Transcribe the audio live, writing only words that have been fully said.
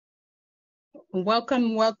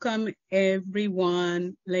Welcome,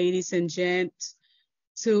 everyone, ladies and gents,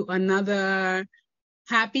 to another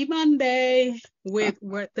happy Monday with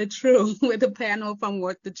Worth the Truth, with the panel from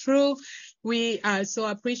Worth the Truth. We are so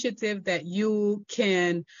appreciative that you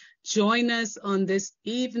can join us on this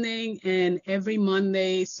evening and every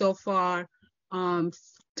Monday so far to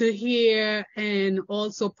hear and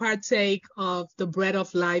also partake of the bread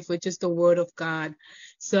of life, which is the Word of God.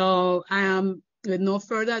 So with no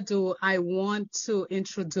further ado, I want to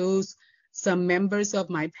introduce some members of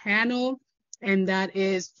my panel, and that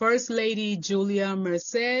is First Lady Julia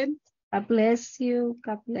Merced. God bless you.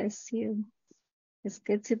 God bless you. It's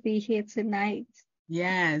good to be here tonight.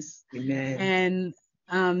 Yes. Amen.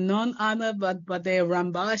 And none other but the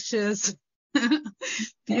rambunctious,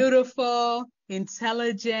 beautiful,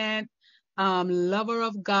 intelligent, lover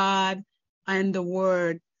of God and the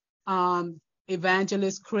Word,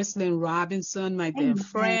 Evangelist Chrislyn Robinson, my dear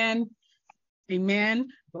friend. Amen.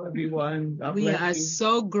 Everyone, we are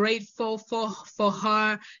so grateful for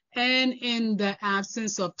her. And in the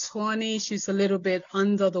absence of Tony, she's a little bit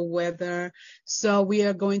under the weather. So we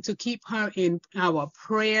are going to keep her in our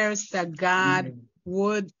prayers that God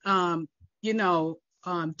would,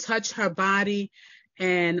 touch her body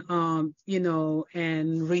and,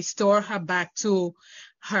 and restore her back to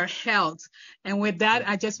her health. And with that,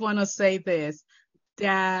 I just want to say this,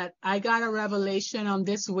 that I got a revelation on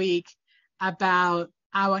this week about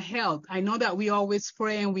our health. I know that we always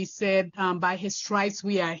pray and we said, by his stripes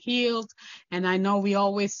we are healed. And I know we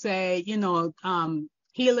always say,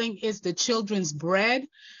 healing is the children's bread.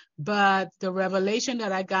 But the revelation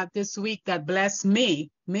that I got this week that blessed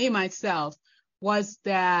me myself, was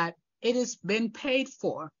that it has been paid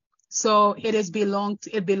for. So it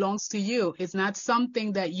belongs to you. It's not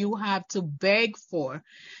something that you have to beg for.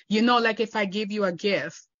 Like if I give you a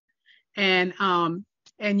gift and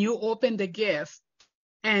you open the gift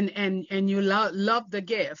and you love the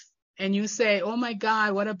gift and you say, oh my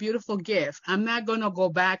God, what a beautiful gift. I'm not going to go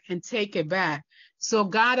back and take it back. So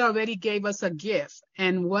God already gave us a gift.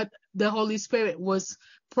 And what the Holy Spirit was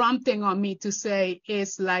prompting on me to say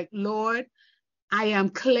is like, Lord, I am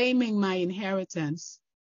claiming my inheritance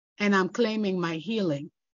and I'm claiming my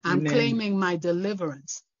healing. I'm claiming my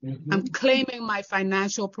deliverance. I'm claiming my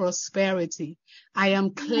financial prosperity. I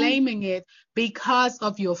am claiming it because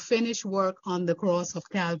of your finished work on the cross of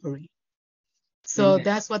Calvary. So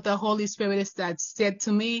that's what the Holy Spirit said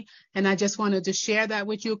to me. And I just wanted to share that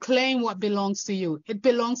with you. Claim what belongs to you. It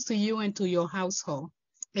belongs to you and to your household.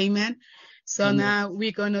 Amen. So now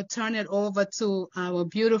we're going to turn it over to our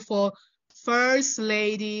beautiful First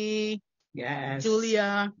Lady,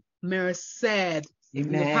 Julia Merced.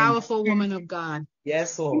 The powerful woman of God.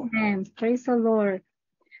 Yes, Lord. Amen. Praise the Lord.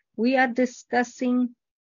 We are discussing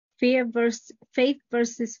faith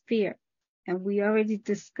versus fear. And we already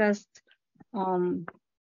discussed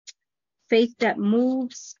faith that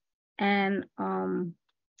moves and I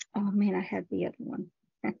had the other one.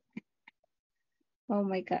 Oh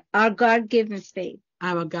my God. Our God-given faith.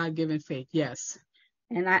 Our God-given faith, yes.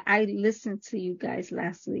 And I listened to you guys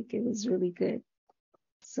last week. It was really good.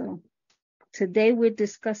 So today we're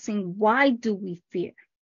discussing, why do we fear?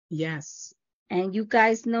 Yes. And you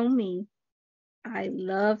guys know me. I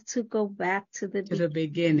love to go back to the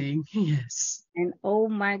beginning. Yes. And oh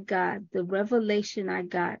my God, the revelation I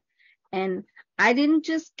got. And I didn't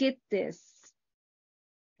just get this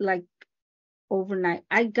like overnight.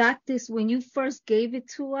 I got this when you first gave it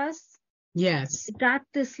to us. Yes. I got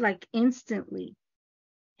this like instantly.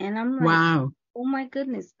 And I'm like, wow. Oh my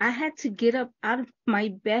goodness. I had to get up out of my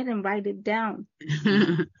bed and write it down.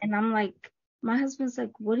 And I'm like, my husband's like,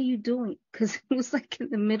 what are you doing? Because it was like in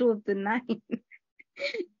the middle of the night.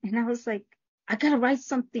 And I was like, I got to write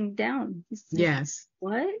something down. He said, yes.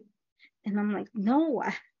 What? And I'm like, no,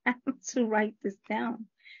 I have to write this down.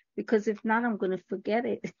 Because if not, I'm going to forget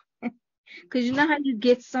it. Because you know how you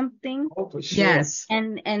get something? Oh, for sure. Yes.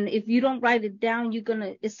 And if you don't write it down,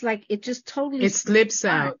 it's like, it just totally. It slips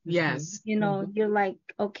out. Yes. You're like,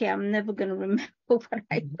 okay, I'm never going to remember what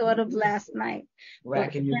I thought of last night.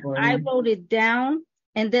 But I wrote it down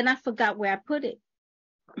and then I forgot where I put it.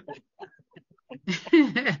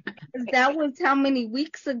 That was how many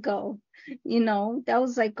weeks ago? That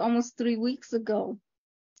was like almost 3 weeks ago.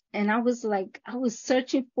 And I was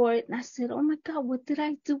searching for it and I said, oh my God, what did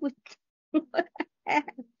I do with what I had?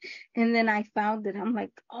 And then I found it. I'm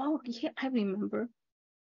like, oh yeah, I remember.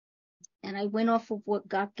 And I went off of what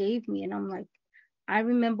God gave me. And I'm like, I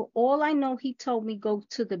remember all I know, he told me go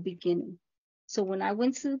to the beginning. So when I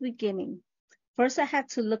went to the beginning, first I had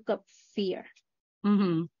to look up fear.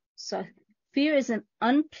 Mm-hmm. So Fear is an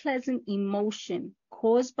unpleasant emotion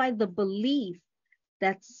caused by the belief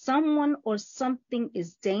that someone or something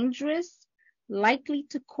is dangerous, likely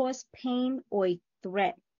to cause pain, or a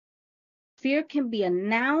threat. Fear can be a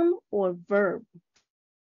noun or verb.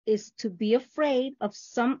 Is to be afraid of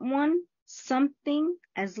someone, something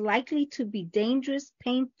as likely to be dangerous,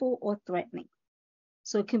 painful, or threatening.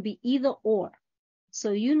 So it can be either or.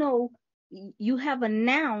 So you have a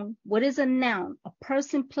noun. What is a noun? A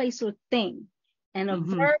person, place, or thing. And a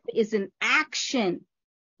verb is an action.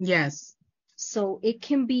 Yes. So it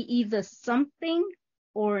can be either something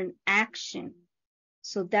or an action.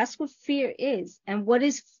 So that's what fear is. And what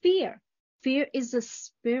is fear? Fear is a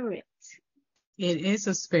spirit. It is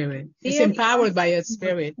a spirit. It's Fear empowered by a is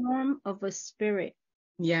spirit. the form of a spirit.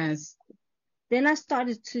 Yes. Then I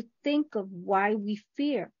started to think of why we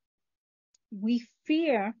fear. We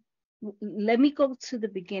fear, let me go to the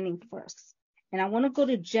beginning first. And I want to go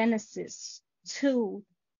to Genesis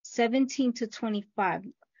 2:17 to 25.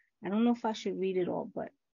 I don't know if I should read it all, but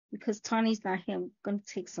because Tony's not here, I'm going to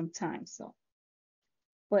take some time.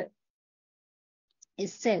 But it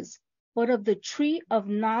says, but of the tree of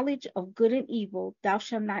knowledge of good and evil, thou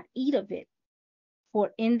shalt not eat of it.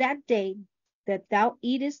 For in that day that thou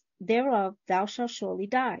eatest thereof, thou shalt surely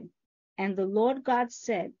die. And the Lord God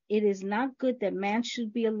said, it is not good that man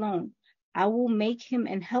should be alone. I will make him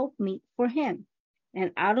an helpmeet for him.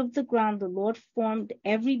 And out of the ground the Lord formed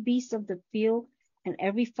every beast of the field and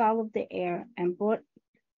every fowl of the air, and brought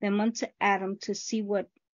them unto Adam to see what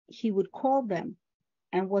he would call them.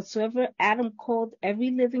 And whatsoever Adam called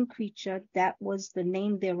every living creature, that was the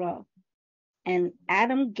name thereof. And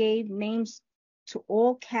Adam gave names to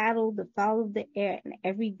all cattle, the fowl of the air, and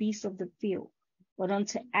every beast of the field. But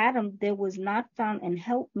unto Adam there was not found an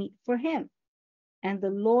helpmeet for him. And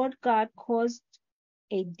the Lord God caused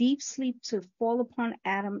a deep sleep to fall upon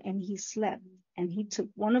Adam, and he slept. And he took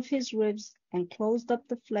one of his ribs and closed up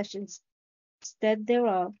the flesh instead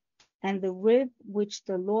thereof. And the rib which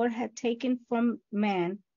the Lord had taken from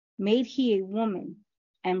man made he a woman,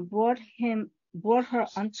 and brought her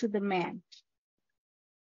unto the man.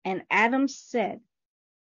 And Adam said,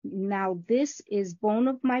 now this is bone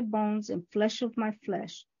of my bones and flesh of my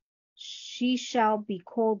flesh. She shall be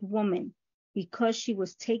called woman, because she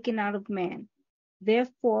was taken out of man.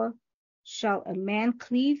 Therefore shall a man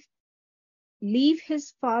leave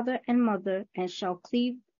his father and mother, and shall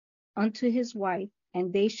cleave unto his wife,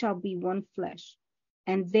 and they shall be one flesh.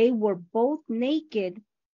 And they were both naked,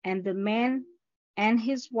 and the man and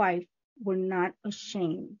his wife were not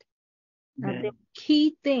ashamed. Now, there are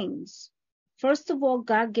key things. First of all,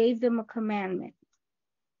 God gave them a commandment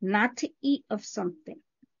not to eat of something.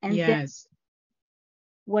 And then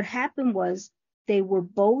what happened was they were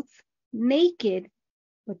both naked,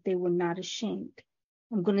 but they were not ashamed.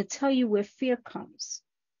 I'm going to tell you where fear comes.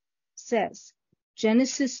 It says,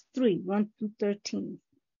 Genesis 3:1-13.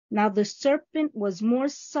 Now the serpent was more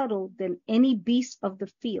subtle than any beast of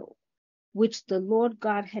the field, which the Lord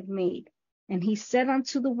God had made. And he said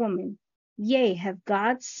unto the woman, yea, hath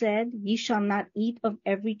God said, ye shall not eat of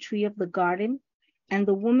every tree of the garden? And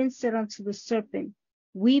the woman said unto the serpent,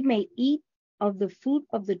 we may eat of the fruit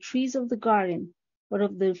of the trees of the garden, but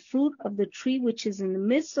of the fruit of the tree which is in the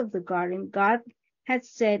midst of the garden, God had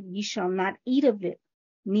said, ye shall not eat of it,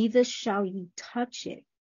 neither shall ye touch it,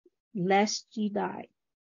 lest ye die.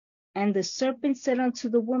 And the serpent said unto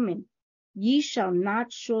the woman, ye shall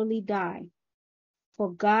not surely die.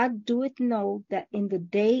 For God doeth know that in the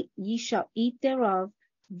day ye shall eat thereof,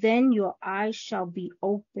 then your eyes shall be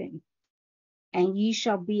open, and ye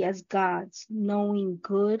shall be as gods, knowing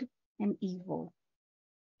good and evil.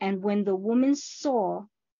 And when the woman saw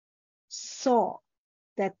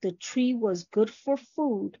that the tree was good for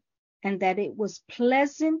food, and that it was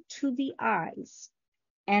pleasant to the eyes,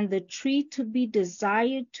 and the tree to be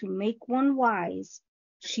desired to make one wise,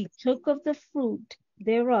 she took of the fruit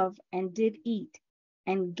thereof and did eat,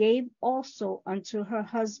 and gave also unto her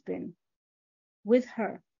husband with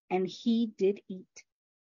her, and he did eat.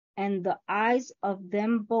 And the eyes of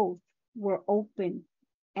them both were open,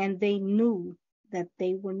 and they knew that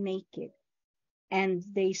they were naked. And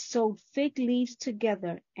they sewed fig leaves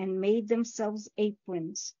together and made themselves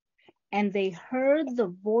aprons. And they heard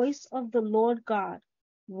the voice of the Lord God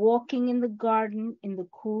walking in the garden in the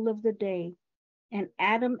cool of the day. And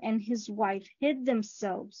Adam and his wife hid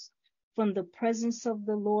themselves from the presence of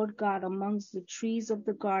the Lord God amongst the trees of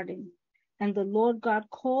the garden. And the Lord God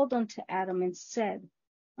called unto Adam and said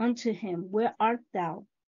unto him, where art thou?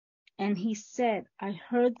 And he said, I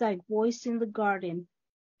heard thy voice in the garden,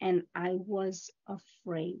 and I was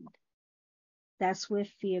afraid. That's where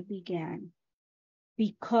fear began.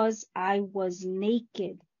 because I was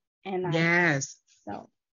naked and I Yes. felt.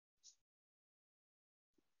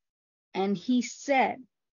 And he said,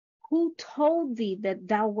 who told thee that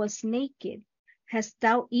thou wast naked? Hast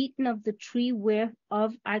thou eaten of the tree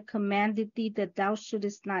whereof I commanded thee that thou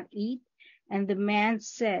shouldest not eat? And the man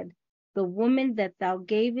said, the woman that thou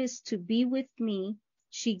gavest to be with me,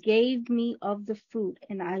 she gave me of the fruit,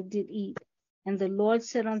 and I did eat. And the Lord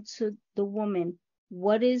said unto the woman,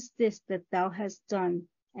 what is this that thou hast done?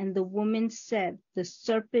 And the woman said, the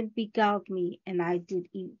serpent beguiled me, and I did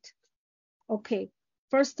eat. Okay,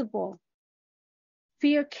 first of all,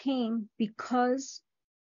 fear came because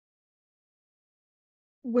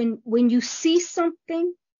when you see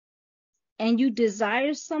something and you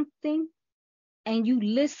desire something and you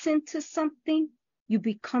listen to something, you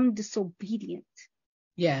become disobedient.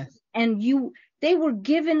 Yes. And they were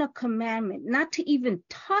given a commandment not to even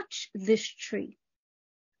touch this tree.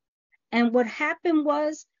 And what happened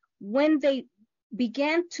was, when they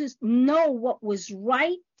began to know what was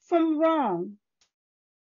right from wrong,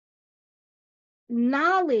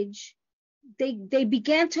 knowledge, they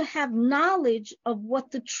began to have knowledge of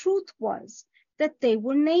what the truth was, that they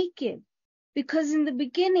were naked. Because in the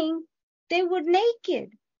beginning, they were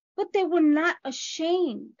naked, but they were not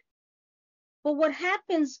ashamed. But what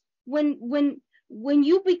happens when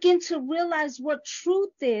you begin to realize what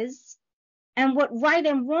truth is and what right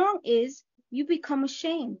and wrong is, you become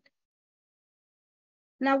ashamed.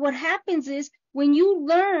 Now, what happens is, when you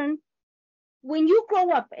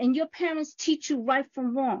grow up and your parents teach you right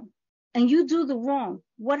from wrong, and you do the wrong,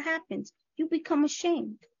 what happens? You become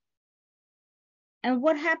ashamed. And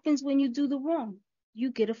what happens when you do the wrong?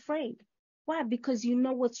 You get afraid. Why? Because you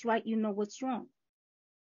know what's right, you know what's wrong.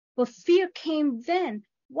 But fear came then.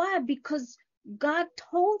 Why? Because God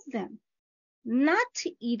told them not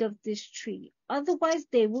to eat of this tree. Otherwise,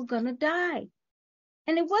 they were going to die.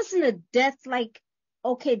 And it wasn't a death like,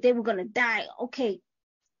 okay, they were going to die, okay,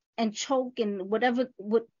 and choke and whatever,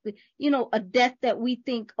 a death that we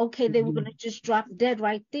think, okay, they were going to just drop dead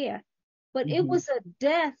right there. But it was a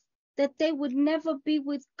death that they would never be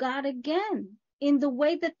with God again in the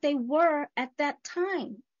way that they were at that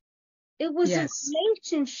time. It was a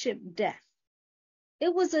relationship death.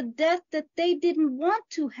 It was a death that they didn't want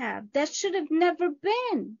to have. That should have never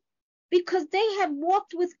been, because they had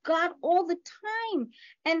walked with God all the time,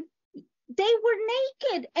 and they were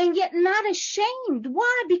naked and yet not ashamed.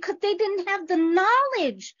 Why? Because they didn't have the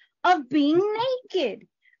knowledge of being naked.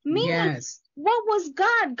 Meaning, what was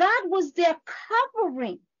God? God was their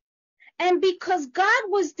covering. And because God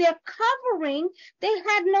was their covering, they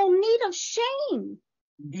had no need of shame.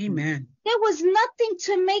 Amen. There was nothing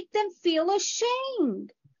to make them feel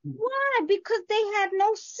ashamed. Why? Because they had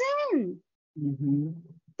no sin.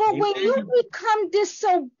 But when you become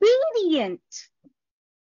disobedient,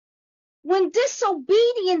 when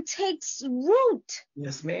disobedience takes root,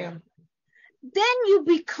 yes, ma'am, then you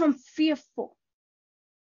become fearful.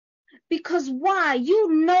 Because why?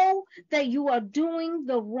 You know that you are doing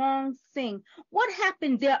the wrong thing. What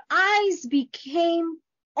happened? Their eyes became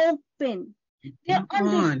open. Their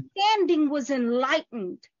understanding was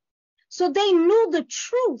enlightened. So they knew the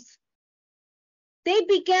truth. They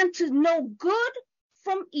began to know good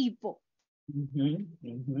from evil.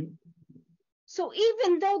 So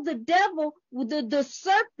even though the devil, the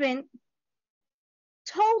serpent,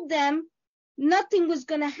 told them nothing was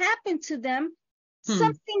going to happen to them,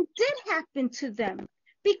 something did happen to them,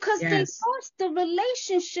 because they lost the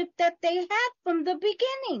relationship that they had from the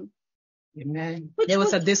beginning. Amen. There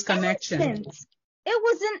was a disconnection. Innocence. It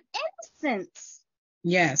was an innocence.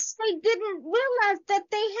 Yes. They didn't realize that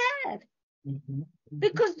they had.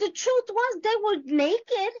 Because the truth was, they were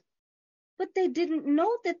naked, but they didn't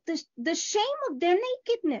know that the shame of their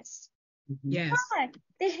nakedness. Yes. Why?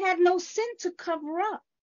 They had no sin to cover up.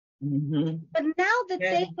 But now that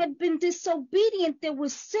they had been disobedient, there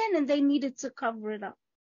was sin and they needed to cover it up.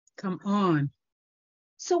 Come on.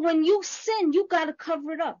 So when you sin, you got to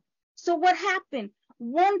cover it up. So what happened?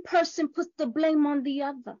 One person puts the blame on the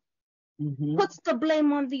other. Puts the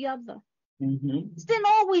blame on the other. Sin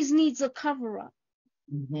always needs a cover up.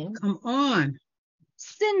 Come on.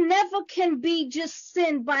 Sin never can be just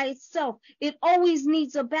sin by itself. It always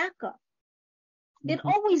needs a backup. It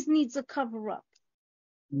always needs a cover up.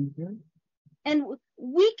 And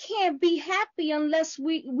we can't be happy unless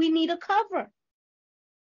we need a cover.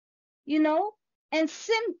 And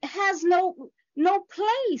sin has no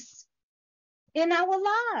place in our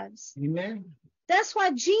lives. Amen. That's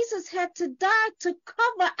why Jesus had to die to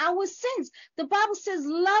cover our sins. The Bible says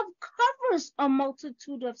love covers a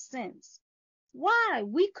multitude of sins. Why?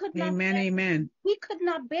 We could not Amen. we could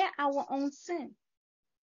not bear our own sin.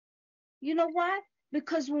 You know why?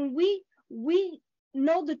 Because when we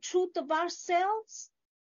know the truth of ourselves,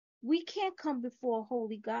 we can't come before a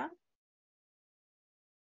holy God.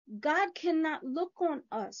 God cannot look on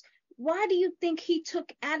us. Why do you think he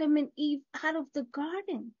took Adam and Eve out of the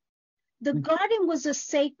garden? The garden was a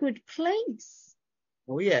sacred place.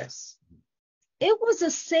 Oh, yes. It was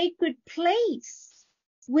a sacred place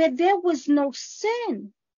where there was no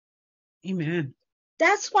sin. Amen.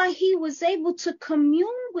 That's why he was able to commune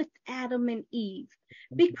with Adam and Eve,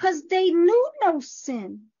 because they knew no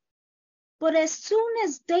sin. But as soon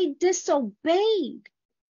as they disobeyed,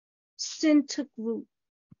 sin took root.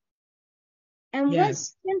 And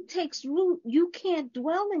once sin takes root, you can't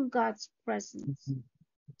dwell in God's presence.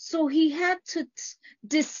 So he had to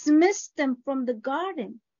dismiss them from the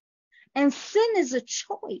garden. And sin is a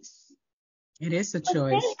choice. It is a But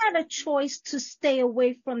choice. they had a choice to stay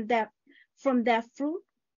away from that fruit,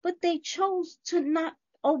 but they chose to not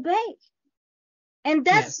obey. And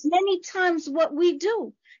that's many times what we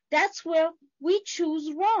do. That's where we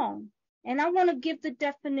choose wrong. And I want to give the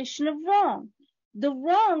definition of wrong. The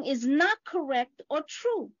wrong is not correct or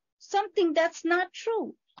true. Something that's not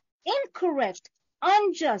true. Incorrect,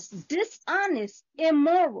 unjust, dishonest,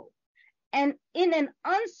 immoral, and in an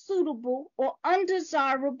unsuitable or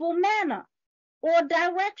undesirable manner or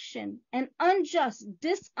direction, an unjust,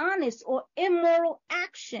 dishonest, or immoral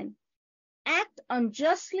action, act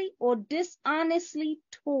unjustly or dishonestly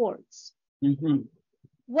towards.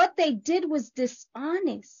 What they did was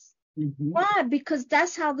dishonest. Why? Because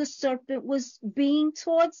that's how the serpent was being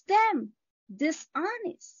towards them.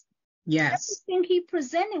 Dishonest. Yes. Everything he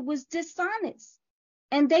presented was dishonest.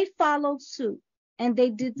 And they followed suit. And they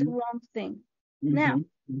did the wrong thing. Now,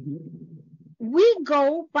 we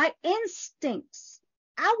go by instincts.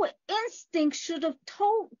 Our instincts should have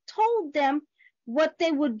told them what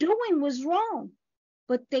they were doing was wrong.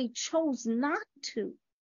 But they chose not to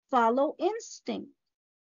follow instinct.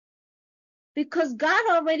 Because God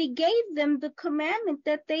already gave them the commandment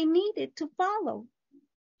that they needed to follow.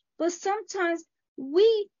 But sometimes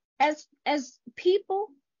we, as people,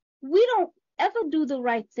 we don't ever do the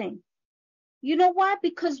right thing. You know why?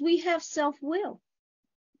 Because we have self-will.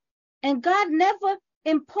 And God never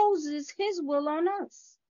imposes his will on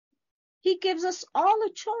us. He gives us all a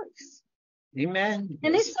choice. Amen.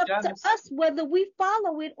 And Yes, it's up to us whether we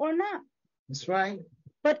follow it or not. That's right.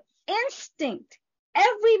 But instinct,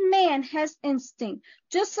 every man has instinct.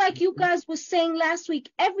 Just like you guys were saying last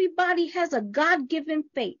week, everybody has a God-given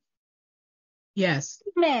faith. Yes.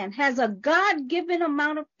 Every man has a God-given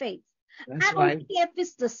amount of faith. That's I don't care if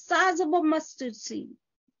it's the size of a mustard seed.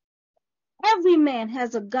 Every man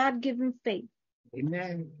has a God-given faith.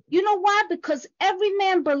 Amen. You know why? Because every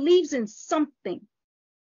man believes in something.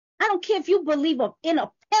 I don't care if you believe in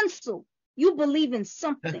a pencil. You believe in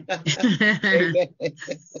something.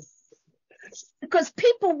 Because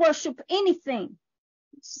people worship anything.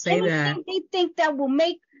 Say that. Anything they think that will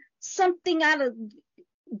make something out of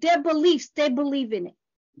their beliefs, they believe in it.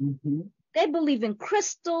 They believe in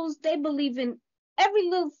crystals. They believe in every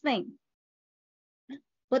little thing.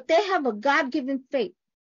 But they have a God-given faith.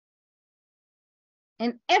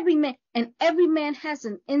 And every man has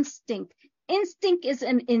an instinct. Instinct is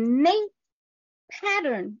an innate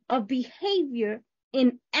pattern of behavior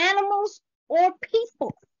in animals or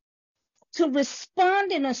people to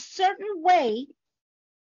respond in a certain way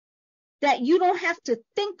that you don't have to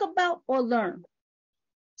think about or learn.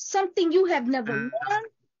 Something you have never learned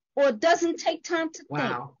or doesn't take time to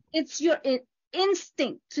think. It's your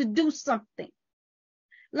instinct to do something.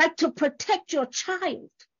 Like to protect your child.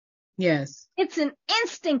 Yes. It's an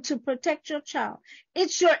instinct to protect your child.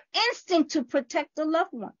 It's your instinct to protect a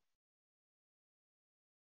loved one.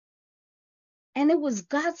 And it was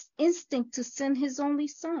God's instinct to send his only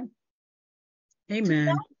son. Amen.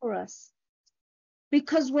 To die for us.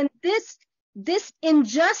 Because when this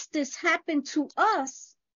injustice happened to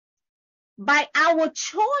us by our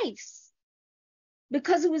choice,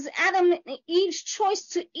 because it was Adam and Eve's choice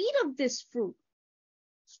to eat of this fruit.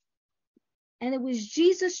 And it was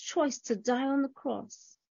Jesus' choice to die on the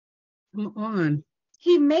cross. Come on.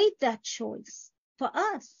 He made that choice for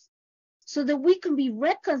us so that we can be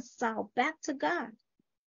reconciled back to God.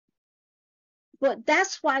 But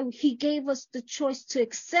that's why he gave us the choice to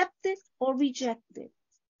accept it or reject it.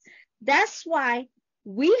 That's why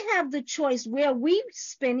we have the choice where we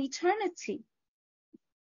spend eternity.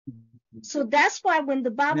 So that's why when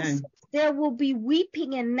the Bible says there will be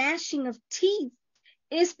weeping and gnashing of teeth,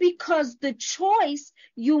 it's because the choice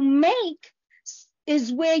you make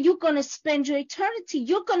is where you're going to spend your eternity.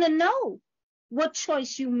 You're going to know what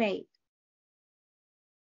choice you made.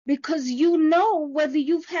 because you know whether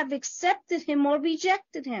you have accepted him or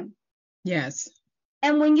rejected him. Yes.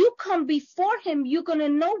 And when you come before him, you're going to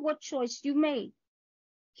know what choice you made.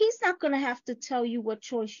 He's not going to have to tell you what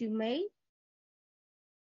choice you made.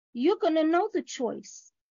 You're going to know the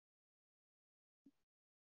choice.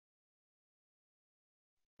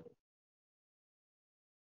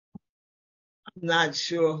 I'm not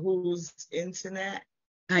sure whose internet.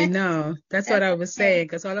 I know. That's what I was saying,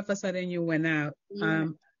 because all of a sudden you went out. Yeah,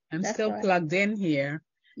 I'm that's still all right. plugged in here.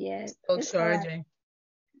 Yeah, Still it's all right. charging.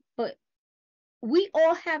 But we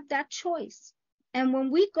all have that choice. And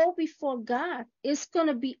when we go before God, it's going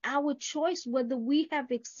to be our choice whether we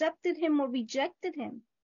have accepted him or rejected him.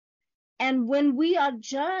 And when we are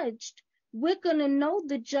judged, we're going to know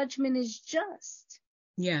the judgment is just.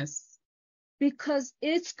 Yes. Because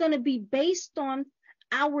it's going to be based on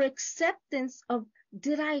our acceptance of,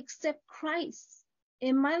 did I accept Christ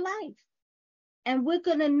in my life? And we're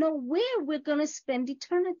going to know where we're going to spend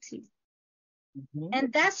eternity. Mm-hmm.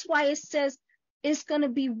 And that's why it says it's going to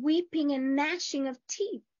be weeping and gnashing of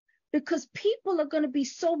teeth, because people are going to be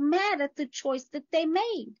so mad at the choice that they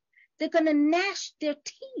made. They're going to gnash their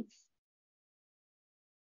teeth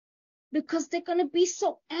because they're going to be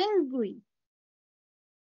so angry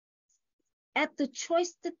at the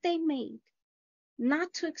choice that they made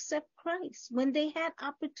not to accept Christ when they had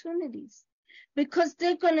opportunities, because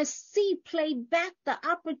they're going to see played back the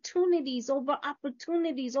opportunities over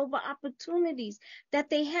opportunities over opportunities that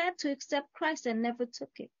they had to accept Christ and never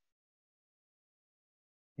took it.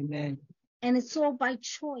 Amen. And it's all by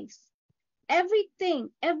choice. Everything,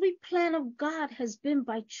 every plan of God has been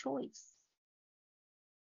by choice.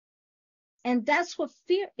 And that's what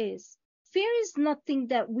fear is. Fear is nothing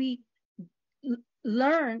that we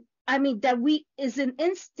learn. That is an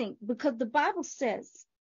instinct, because the Bible says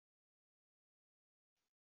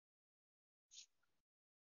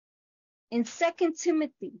in 2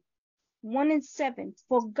 Timothy 1:7,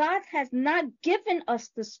 for God has not given us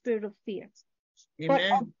the spirit of fear, but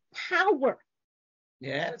Amen. of power,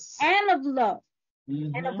 Yes. and of love,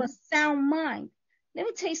 Mm-hmm. and of a sound mind. Let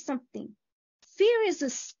me tell you something. Fear is a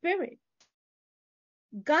spirit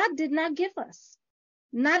God did not give us,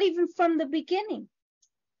 not even from the beginning.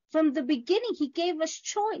 From the beginning, he gave us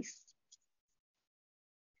choice.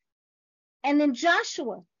 And in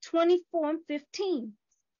Joshua 24:15,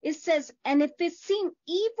 it says, and if it seem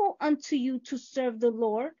evil unto you to serve the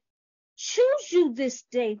Lord, choose you this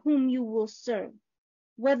day whom you will serve,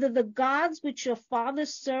 whether the gods which your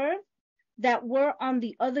fathers served that were on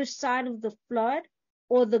the other side of the flood,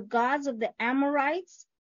 or the gods of the Amorites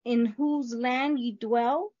in whose land ye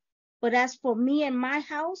dwell. But as for me and my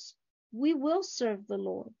house, we will serve the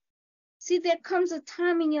Lord. See, there comes a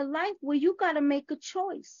time in your life where you got to make a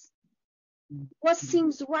choice. What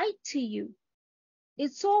seems right to you?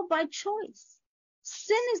 It's all by choice.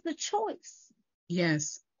 Sin is the choice.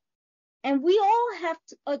 Yes. And we all have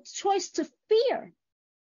a choice to fear.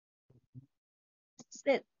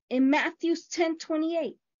 That in Matthew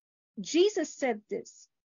 10:28, Jesus said this,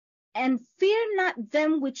 and fear not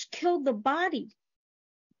them which kill the body,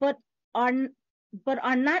 but are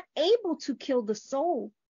not able to kill the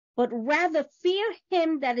soul, but rather fear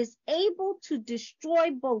him that is able to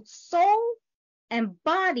destroy both soul and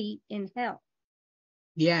body in hell.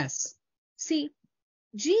 Yes. See,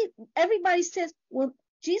 everybody says, well,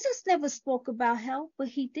 Jesus never spoke about hell, but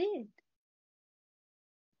he did.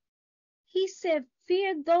 He said,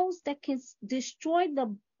 fear those that can destroy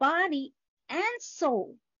the body and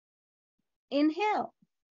soul in hell.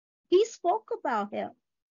 He spoke about hell.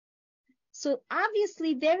 So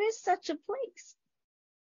obviously there is such a place.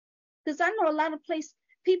 Because I know a lot of places,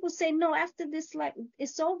 people say, no, after this life,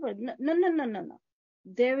 it's over. No.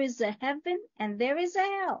 There is a heaven and there is a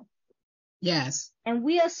hell. Yes. And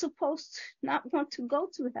we are supposed to not want to go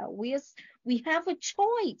to hell. We have a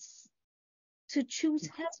choice to choose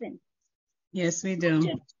heaven. Yes, we do.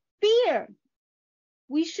 Fear.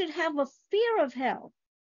 We should have a fear of hell.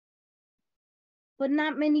 But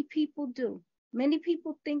not many people do. Many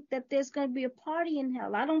people think that there's going to be a party in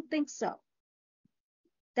hell. I don't think so.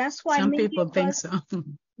 That's why some people think so.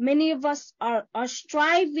 Many of us are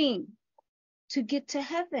striving to get to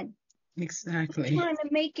heaven. Exactly. We're trying to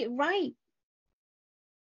make it right.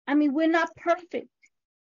 I mean, we're not perfect.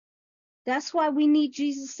 That's why we need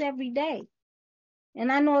Jesus every day. And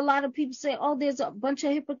I know a lot of people say, oh, there's a bunch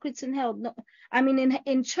of hypocrites in hell. No, I mean,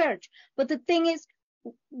 in church. But the thing is,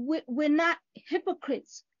 we're not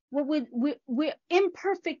hypocrites. We're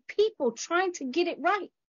imperfect people trying to get it right.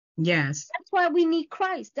 Yes. That's why we need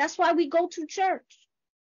Christ. That's why we go to church.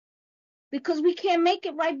 Because we can't make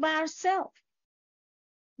it right by ourselves.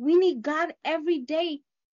 We need God every day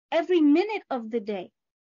every minute of the day.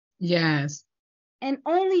 Yes. And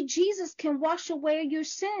only Jesus can wash away your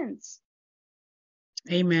sins.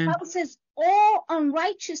 Amen. The Bible says all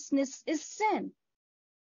unrighteousness is sin.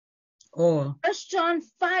 Or 1 John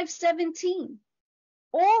 5:17.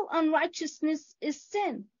 All unrighteousness is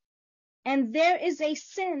sin. And there is a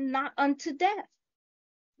sin not unto death,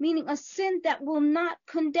 meaning a sin that will not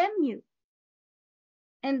condemn you.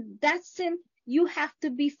 And that sin you have to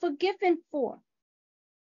be forgiven for.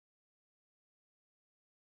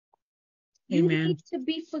 You Amen. need to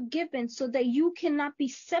be forgiven so that you cannot be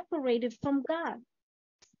separated from God.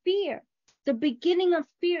 Fear. The beginning of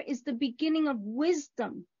fear is the beginning of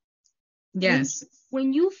wisdom. Yes.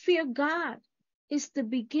 When you fear God, it's the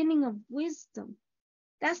beginning of wisdom.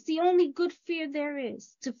 That's the only good fear there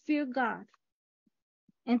is, to fear God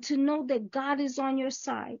and to know that God is on your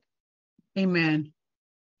side. Amen.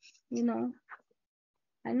 You know,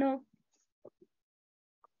 I know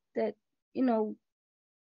that, you know,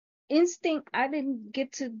 instinct, I didn't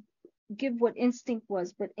get to give what instinct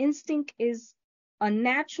was, but instinct is a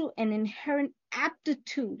natural and inherent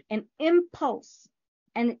aptitude and impulse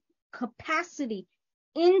and capacity,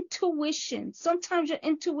 intuition. Sometimes your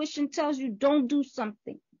intuition tells you don't do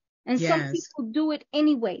something. And some Yes. people do it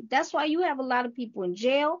anyway. That's why you have a lot of people in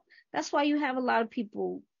jail. That's why you have a lot of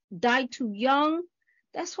people die too young.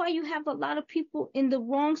 That's why you have a lot of people in the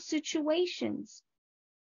wrong situations.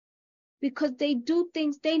 Because they do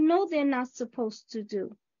things they know they're not supposed to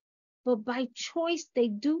do. But by choice, they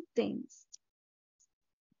do things.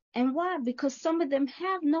 And why? Because some of them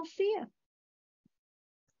have no fear.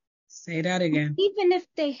 Say that again. Even if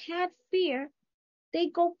they had fear, they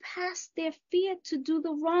go past their fear to do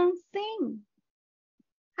the wrong thing.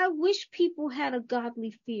 I wish people had a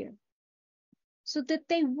godly fear so that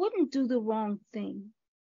they wouldn't do the wrong thing.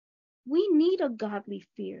 We need a godly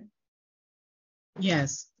fear.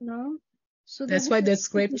 Yes. You know? So that That's we why the wouldn't do the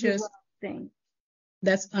scriptures, wrong thing.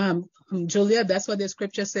 that's Julia, that's what the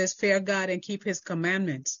scripture says, fear God and keep his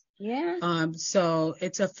commandments. Yeah. So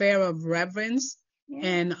it's a fear of reverence. Yeah.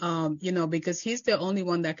 And you know, because he's the only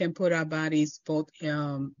one that can put our bodies both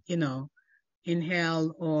you know, in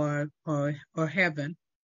hell or heaven.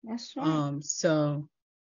 That's right. So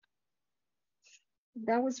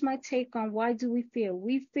That was my take on why do we fear.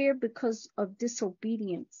 We fear because of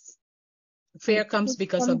disobedience. fear comes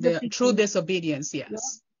because From of the the true beginning. disobedience. Yeah.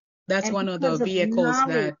 Yes. That's And one of the because of vehicles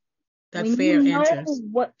knowledge. that When fear you know enters.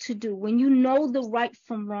 what to do, when you know the right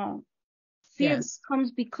from wrong, fear Yes.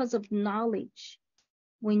 comes because of knowledge.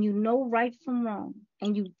 When you know right from wrong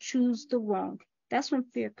and you choose the wrong, that's when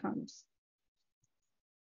fear comes.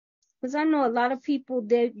 Because I know a lot of people,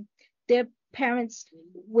 their parents,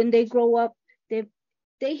 when they grow up,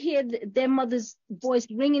 they hear their mother's voice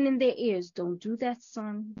ringing in their ears. Don't do that,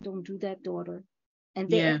 son. Don't do that, daughter. And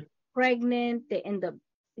they end Yeah. up pregnant. They end up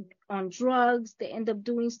on drugs. They end up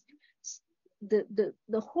doing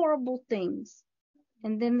the horrible things.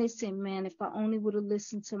 And then they say, man, if I only would have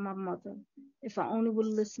listened to my mother, if I only would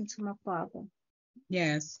have listened to my father.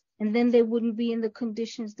 Yes. And then they wouldn't be in the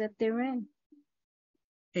conditions that they're in.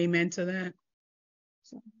 Amen to that.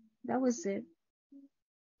 So that was it.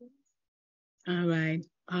 All right.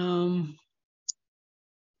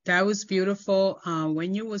 That was beautiful.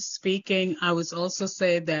 When you were speaking, I was also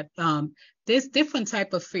saying that there's different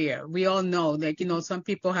type of fear. We all know that, you know, some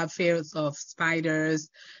people have fears of spiders,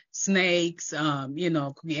 snakes, you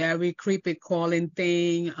know, every creepy crawling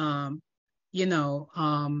thing, you know,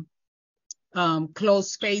 closed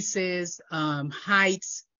spaces,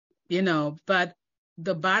 heights, you know, but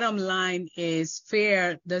the bottom line is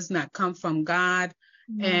fear does not come from God,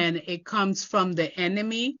 and it comes from the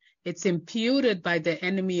enemy. It's imputed by the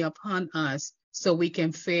enemy upon us so we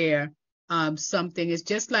can fear something. It's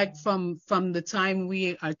just like from the time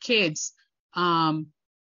we are kids,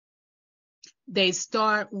 they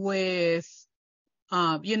start with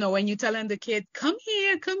you know, when you're telling the kid, come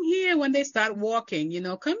here, when they start walking, you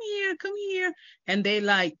know, come here, and they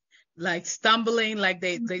like stumbling, like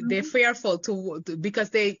they're fearful to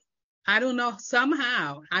because I don't know,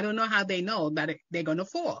 somehow, I don't know how they know that they're going to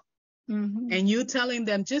fall. And you telling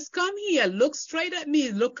them, just come here, look straight at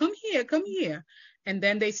me, look, come here. And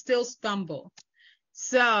then they still stumble.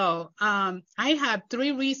 So I have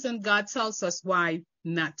 3 reasons God tells us why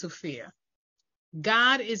not to fear.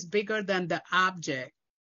 God is bigger than the object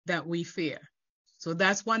that we fear. So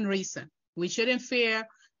that's one reason. We shouldn't fear.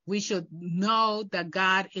 We should know that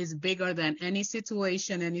God is bigger than any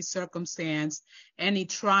situation, any circumstance, any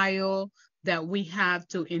trial that we have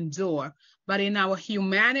to endure. But in our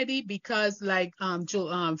humanity, because like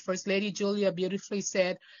First Lady Julia beautifully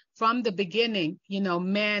said, from the beginning, you know,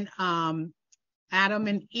 man Adam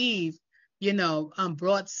and Eve,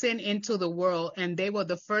 brought sin into the world, and they were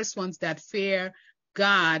the first ones that fear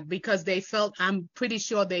God because they felt, I'm pretty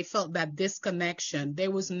sure they felt that disconnection. There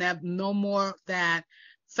was no more that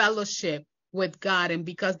fellowship with God. And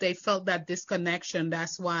because they felt that disconnection,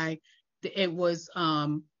 that's why it was,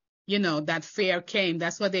 that fear came.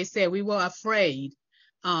 That's what they said. We were afraid.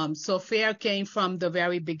 So fear came from the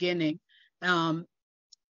very beginning.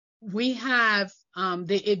 We have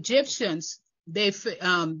the Egyptians.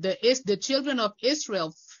 The children of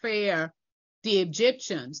Israel fear the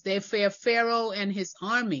Egyptians. They fear Pharaoh and his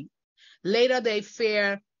army. Later, they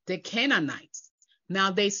fear the Canaanites.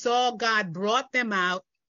 Now, they saw God brought them out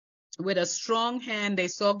with a strong hand. They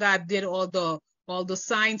saw God did all the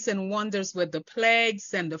signs and wonders with the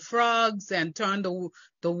plagues and the frogs and turned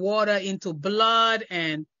the water into blood,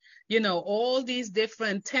 and all these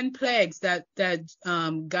different 10 plagues that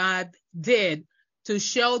God did to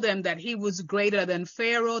show them that he was greater than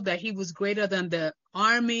Pharaoh, that he was greater than the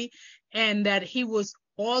army, and that he was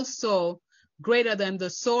also greater than the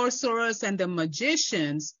sorcerers and the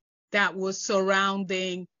magicians that was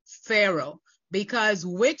surrounding Pharaoh. Because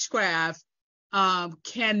witchcraft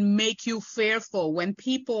can make you fearful. When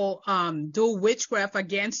people do witchcraft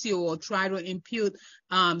against you or try to impute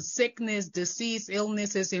sickness, disease,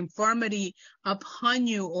 illnesses, infirmity upon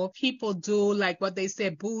you, or people do like what they say,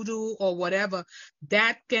 voodoo or whatever,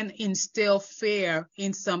 that can instill fear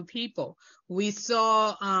in some people. We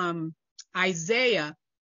saw Isaiah,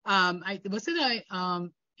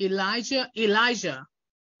 Elijah,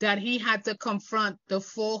 that he had to confront the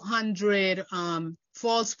 400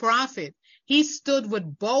 false prophet. He stood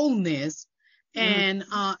with boldness and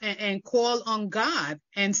called on God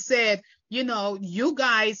and said, you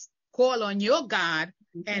guys call on your God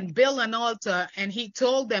and build an altar. And he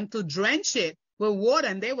told them to drench it with water,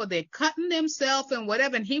 and they were there cutting themselves and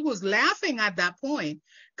whatever. And he was laughing at that point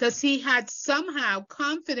because he had somehow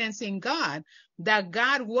confidence in God that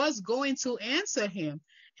God was going to answer him.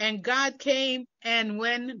 And God came, and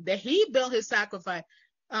when he built his sacrifice,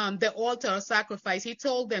 the altar of sacrifice, he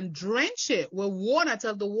told them, drench it with water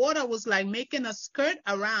till the water was like making a skirt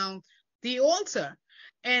around the altar.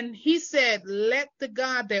 And he said, let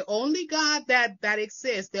the only God that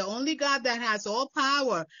exists, the only God that has all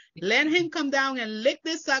power, let him come down and lick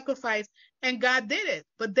this sacrifice. And God did it.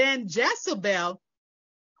 But then Jezebel,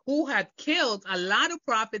 who had killed a lot of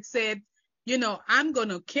prophets, said, I'm going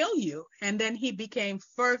to kill you. And then he became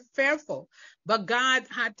fearful. But God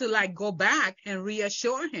had to go back and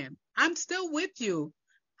reassure him. I'm still with you.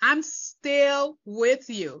 I'm still with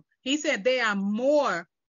you. He said, there are more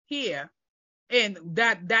here and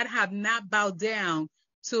that have not bowed down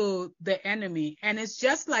to the enemy. And it's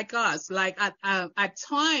just like us. Like at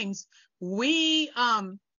times we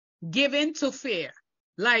give in to fear.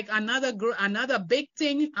 Like another big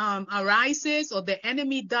thing arises, or the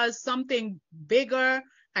enemy does something bigger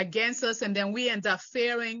against us, and then we end up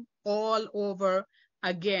fearing all over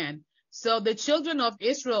again. So the children of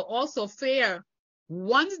Israel also fear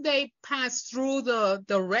once they passed through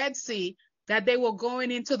the Red Sea, that they were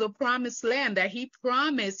going into the promised land, that he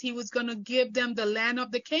promised he was going to give them the land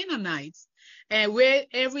of the Canaanites, and where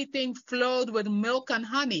everything flowed with milk and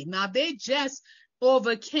honey. Now they just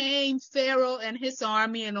overcame Pharaoh and his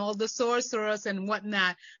army and all the sorcerers and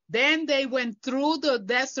whatnot. Then they went through the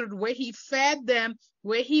desert where he fed them,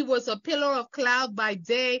 where he was a pillar of cloud by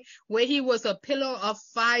day, where he was a pillar of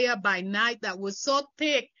fire by night that was so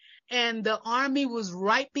thick, and the army was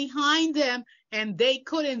right behind them, and they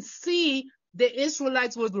couldn't see. The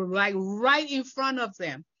Israelites were right in front of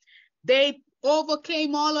them. They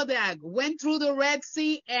overcame all of that, went through the Red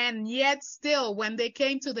Sea, and yet still, when they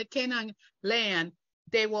came to the Canaan land,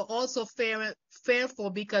 they were also fearful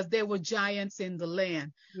because there were giants in the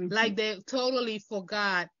land. Like they totally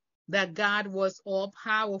forgot that God was all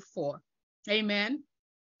powerful. Amen.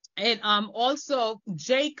 And also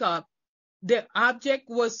Jacob, the object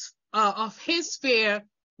was of his fear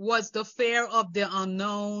was the fear of the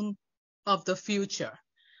unknown, of the future.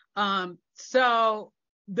 So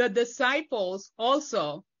the disciples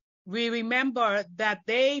also, we remember that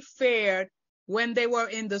they feared when they were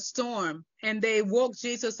in the storm, and they woke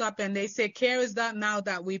Jesus up and they said, carest thou now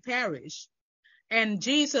that we perish? And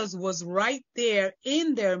Jesus was right there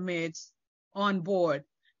in their midst on board.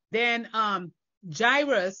 Then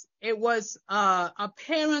Jairus, it was a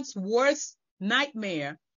parent's worst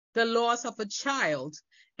nightmare, the loss of a child.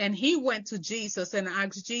 And he went to Jesus and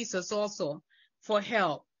asked Jesus also for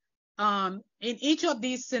help. In each of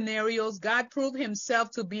these scenarios, God proved himself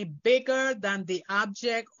to be bigger than the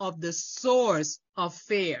object of the source of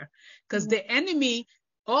fear. Because the enemy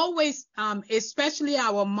always, especially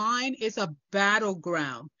our mind, is a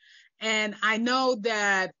battleground. And I know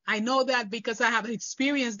that because I have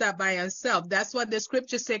experienced that by myself. That's what the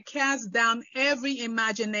scripture said: cast down every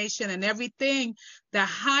imagination and everything that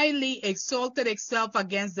highly exalted itself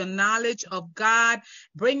against the knowledge of God,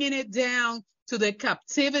 bringing it down to the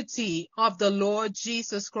captivity of the Lord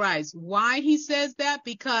Jesus Christ. Why he says that?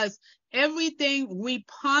 Because everything, we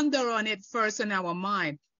ponder on it first in our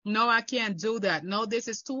mind. No, I can't do that. No, this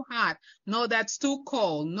is too hot. No, that's too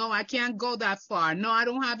cold. No, I can't go that far. No, I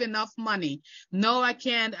don't have enough money. No, I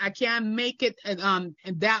can't make it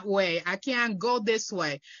that way. I can't go this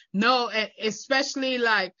way. No, especially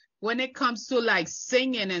like when it comes to like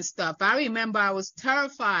singing and stuff. I remember I was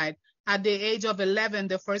terrified at the age of 11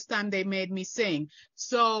 the first time they made me sing.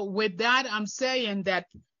 So with that, I'm saying that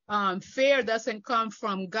fear doesn't come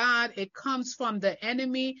from God. It comes from the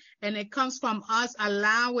enemy, and it comes from us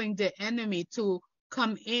allowing the enemy to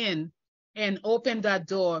come in and open that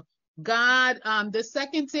door. God, the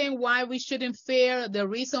second thing why we shouldn't fear, the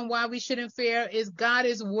reason why we shouldn't fear, is God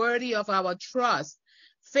is worthy of our trust.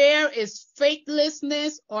 Fear is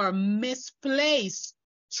faithlessness or misplaced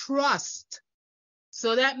trust.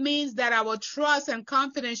 So that means that our trust and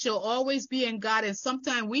confidence shall always be in God. And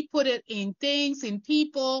sometimes we put it in things, in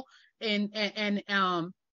people, and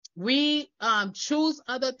we choose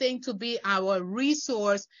other things to be our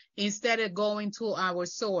resource instead of going to our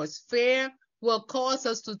source. Fear will cause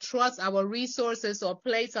us to trust our resources or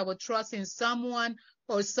place our trust in someone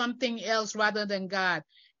or something else rather than God.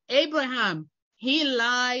 Abraham, he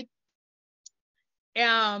lied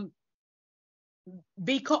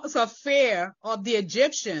because of fear of the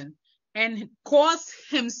Egyptian, and caused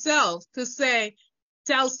himself to say,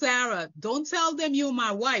 tell Sarah, don't tell them you're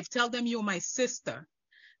my wife, tell them you're my sister,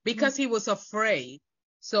 because he was afraid.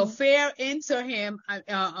 So fear entered him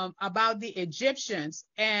about the Egyptians,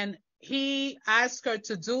 and he asked her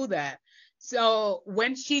to do that. So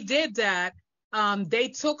when she did that, they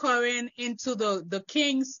took her into the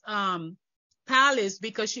king's palace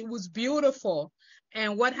because she was beautiful.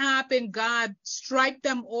 And what happened? God struck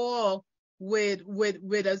them all with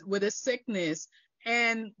a sickness.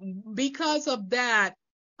 And because of that,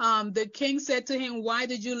 the king said to him, why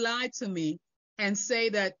did you lie to me and say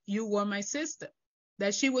that you were my sister,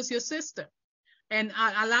 that she was your sister? And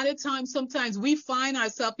a lot of times, sometimes we find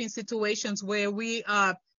ourselves in situations where we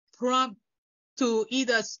are prompt to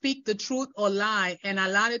either speak the truth or lie. And a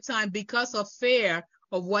lot of times, because of fear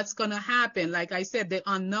of what's going to happen, like I said, the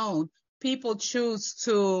unknown, people choose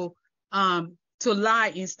to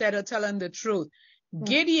lie instead of telling the truth.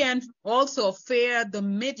 Gideon also feared the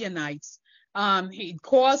Midianites. He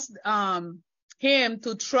caused him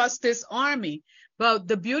to trust his army. But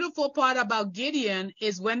the beautiful part about Gideon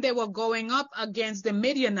is when they were going up against the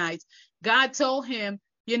Midianites, God told him,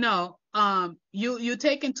 you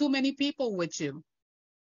taking too many people with you.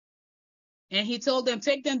 And he told them,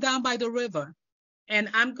 take them down by the river. And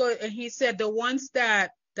and he said, the ones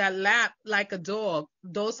that lap like a dog,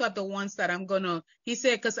 those are the ones that I'm gonna, he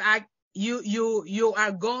said, because you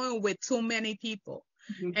are going with too many people.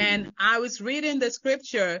 And I was reading the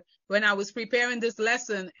scripture when I was preparing this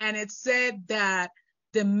lesson, and it said that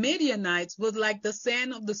the Midianites was like the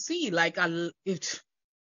sand of the sea, like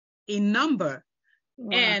in number.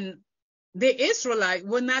 Wow. And the Israelites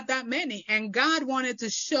were not that many. And God wanted to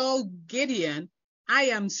show Gideon, I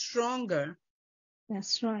am stronger.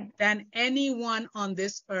 That's right. Than anyone on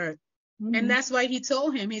this earth. And that's why he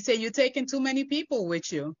told him, he said, you're taking too many people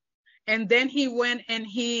with you. And then he went and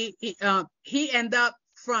he ended up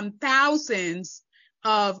from thousands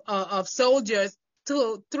of soldiers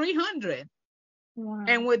to 300. Wow.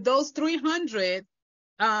 And with those 300,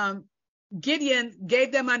 Gideon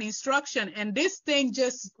gave them an instruction. And this thing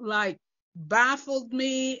just like baffled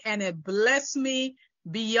me, and it blessed me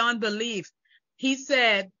beyond belief. He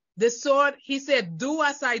said, the sword, he said, do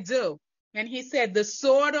as I do. And he said, the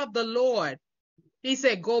sword of the Lord, he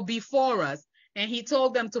said, go before us. And he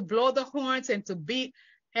told them to blow the horns and to beat.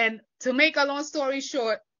 And to make a long story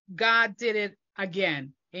short, God did it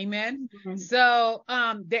again. Amen. So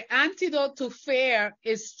the antidote to fear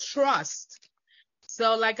is trust.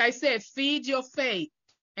 So like I said, feed your faith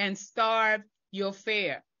and starve your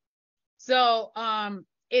fear. So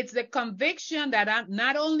it's the conviction that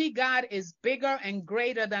not only God is bigger and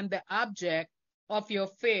greater than the object of your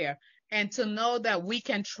fear, and to know that we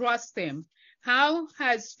can trust him. How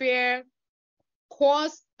has fear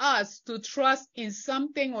caused us to trust in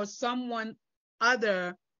something or someone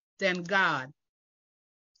other than God?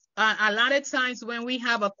 A lot of times when we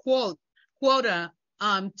have a quota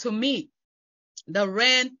to meet, the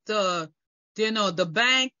rent, the the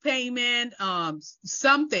bank payment,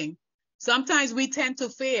 something. Sometimes we tend to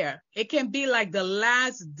fear. It can be like the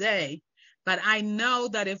last day. But I know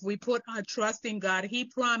that if we put our trust in God, He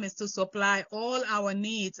promised to supply all our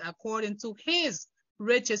needs according to His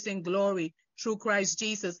riches in glory through Christ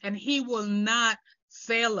Jesus. And He will not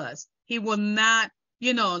fail us. He will not,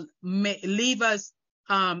 leave us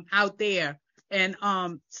out there. And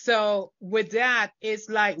so with that, it's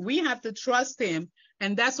like we have to trust Him.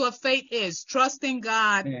 And that's what faith is, trusting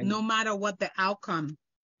God no matter what the outcome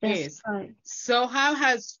is. Right. So how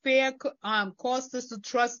has fear caused us to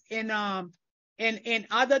trust in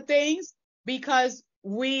other things? Because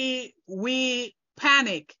we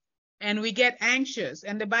panic and we get anxious.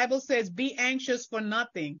 And the Bible says, be anxious for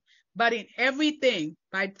nothing, but in everything,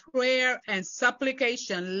 by prayer and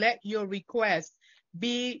supplication, let your requests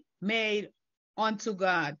be made unto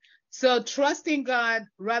God. So trusting God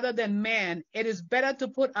rather than man, it is better to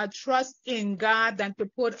put our trust in God than to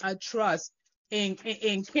put our trust in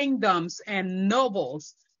kingdoms and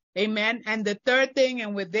nobles. Amen. And the third thing,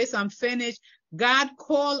 and with this I'm finished, God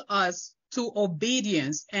called us to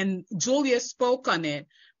obedience. And Julia spoke on it,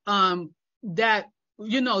 that,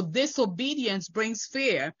 disobedience brings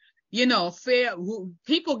fear. Fear,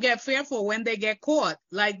 people get fearful when they get caught.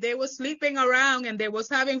 Like they were sleeping around and they was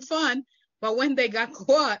having fun, but when they got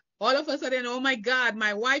caught, all of a sudden, oh my God,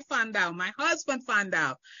 my wife found out, my husband found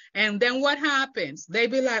out. And then what happens? They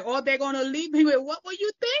be like, oh, they're going to leave me. What were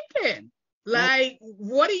you thinking? Like,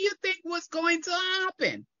 what do you think was going to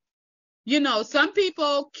happen? Some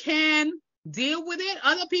people can deal with it.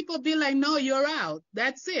 Other people be like, no, you're out.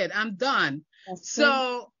 That's it. I'm done.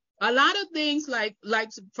 So a lot of things like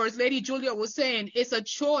First Lady Julia was saying, it's a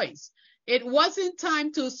choice. It wasn't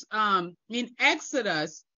time to, in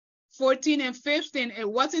Exodus 14 and 15, it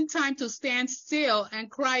wasn't time to stand still and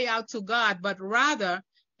cry out to God, but rather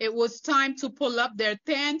it was time to pull up their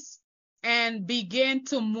tents and begin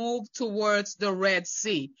to move towards the Red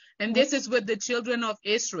Sea. And this is with the children of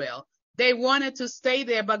Israel. They wanted to stay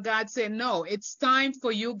there, but God said, no, it's time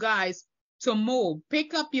for you guys to move.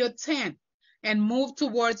 Pick up your tent and move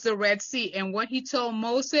towards the Red Sea. And what He told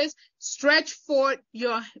Moses, stretch forth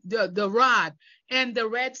the rod. And the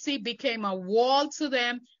Red Sea became a wall to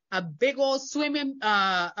them, a big old swimming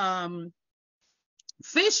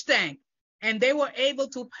fish tank, and they were able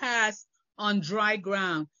to pass on dry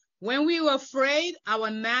ground. When we were afraid,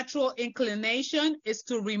 our natural inclination is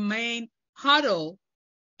to remain huddled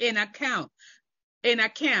in a camp.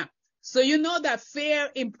 So you know that fear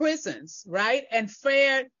imprisons, right? And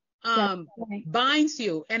fear binds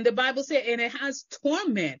you. And the Bible says, and it has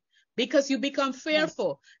torment because you become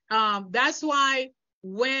fearful. That's why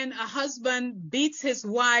when a husband beats his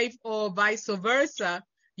wife or vice versa,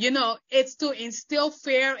 it's to instill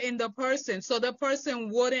fear in the person so the person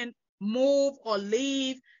wouldn't move or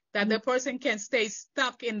leave, that the person can stay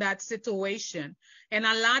stuck in that situation. And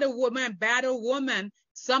a lot of women, battered women,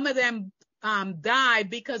 some of them die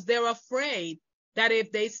because they're afraid that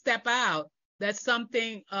if they step out, that's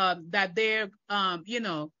something that they're,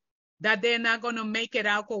 that they're not going to make it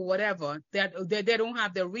out or whatever, that they don't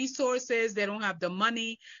have the resources, they don't have the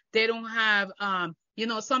money, they don't have,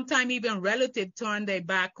 sometimes even relatives turn their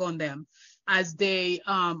back on them as they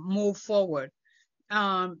move forward.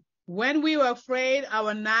 When we are afraid,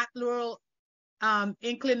 our natural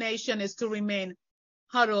inclination is to remain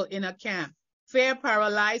huddled in a camp. Fear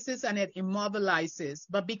paralyzes and it immobilizes.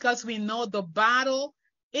 But because we know the battle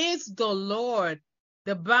is the Lord,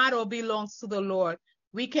 the battle belongs to the Lord,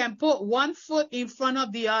 we can put one foot in front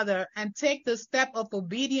of the other and take the step of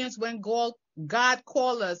obedience when God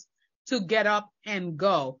calls us to get up and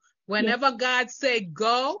go. Whenever God say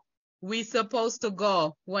go, we supposed to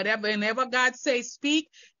go. Whenever God say speak,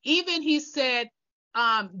 even He said,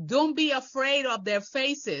 don't be afraid of their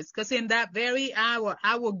faces, because in that very hour,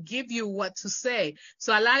 I will give you what to say.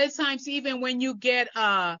 So a lot of times, even when you get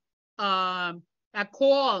a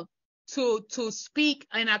call to speak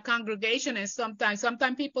in a congregation, and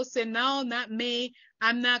sometimes people say, no, not me.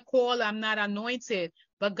 I'm not called. I'm not anointed.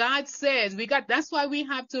 But God says that's why we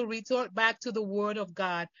have to resort back to the word of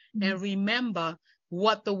God and remember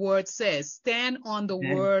what the word says. Stand on the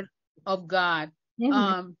word of God.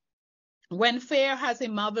 When fear has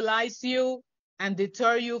immobilized you and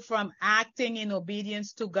deter you from acting in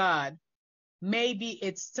obedience to God, maybe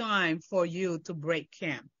it's time for you to break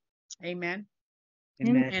camp. Amen.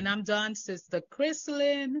 Amen. And I'm done, Sister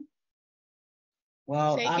Chrislyn.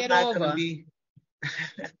 Well, I'm not going to be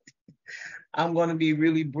I'm going to be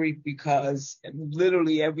really brief because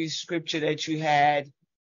literally every scripture that you had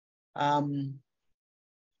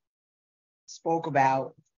spoke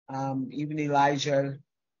about, even Elijah,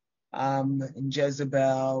 and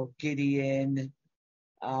Jezebel, Gideon,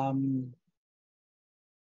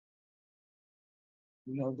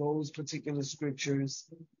 those particular scriptures.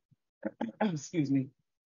 Excuse me.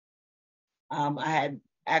 I had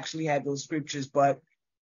actually had those scriptures, but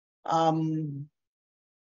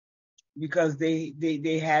because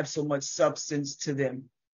they have so much substance to them.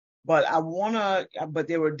 But but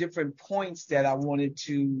there were different points that I wanted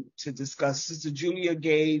to discuss. Sister Julia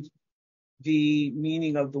gave the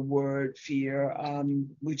meaning of the word fear,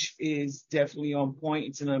 which is definitely on point.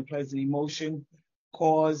 It's an unpleasant emotion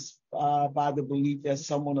caused by the belief that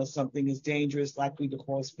someone or something is dangerous, likely to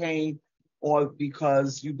cause pain, or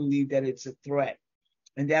because you believe that it's a threat.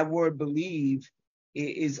 And that word believe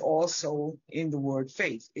is also in the word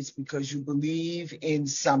faith. It's because you believe in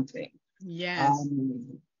something. Yes.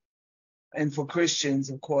 And for Christians,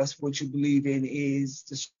 of course, what you believe in is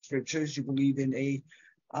the scriptures. You believe in a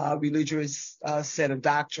religious set of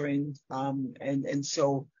doctrine, and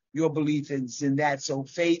so your belief is in that. So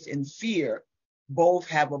faith and fear both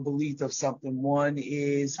have a belief of something. One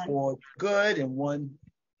is for good, and one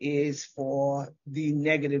is for the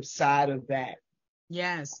negative side of that.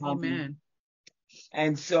 Yes. Amen.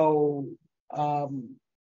 And so,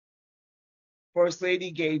 First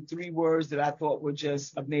Lady gave 3 words that I thought were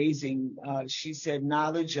just amazing. She said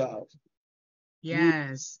knowledge of.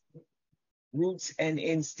 Yes. Roots and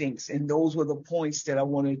instincts. And those were the points that I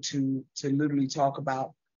wanted to literally talk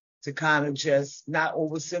about, to kind of just not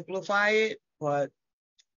oversimplify it, but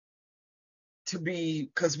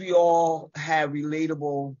because we all have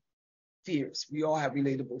relatable fears. We all have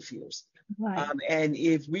relatable fears. Right. And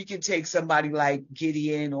if we can take somebody like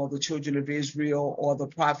Gideon or the children of Israel or the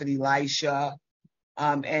prophet Elisha,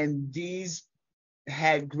 and these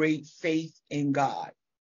had great faith in God.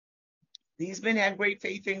 These men had great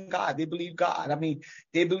faith in God. They believed God. I mean,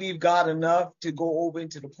 they believed God enough to go over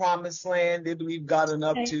into the promised land. They believed God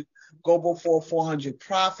enough to go before 400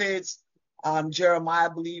 prophets. Jeremiah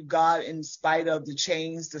believed God in spite of the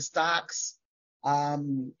chains, the stocks,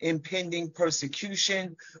 impending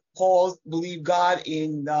persecution. Paul believed God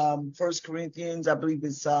in 1 Corinthians, I believe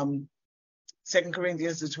it's 2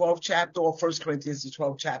 Corinthians, the 12th chapter, or 1 Corinthians, the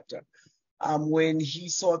 12th chapter. When he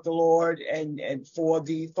sought the Lord and for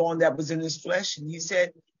the thorn that was in his flesh, and he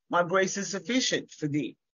said, my grace is sufficient for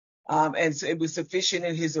thee. And so it was sufficient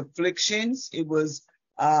in his afflictions. It was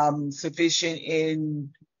sufficient in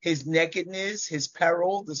his nakedness, his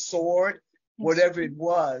peril, the sword, whatever it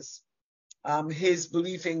was. His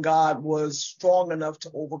belief in God was strong enough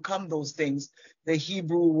to overcome those things. The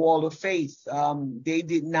Hebrew wall of faith, they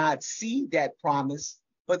did not see that promise,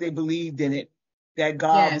 but they believed in it, that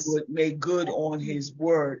God would make good on his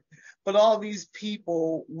word. But all these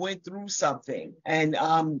people went through something. And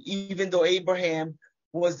even though Abraham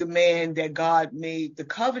was the man that God made the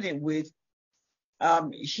covenant with,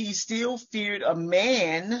 he still feared a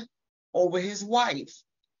man over his wife.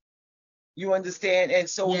 You understand? And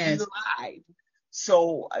so he lied.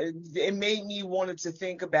 So it made me wanted to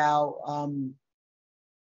think about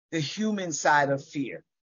the human side of fear.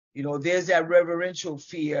 There's that reverential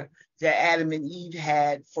fear that Adam and Eve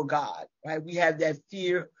had for God, right? We have that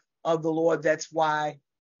fear of the Lord. That's why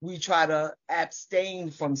we try to abstain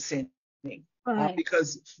from sinning,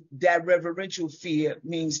 because that reverential fear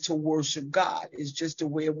means to worship God. It's just a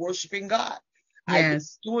way of worshiping God. I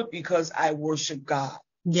do it because I worship God.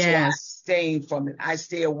 So I abstain from it. I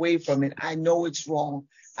stay away from it. I know it's wrong.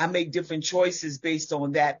 I make different choices based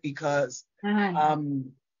on that because I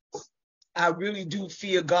really do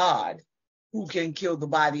fear God, who can kill the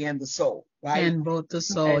body and the soul, right? And both the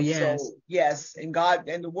soul, and yes. So, yes, and God,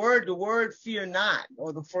 and the word fear not,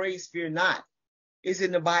 or the phrase fear not, is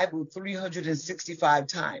in the Bible 365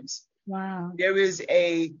 times. Wow. There is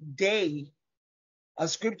a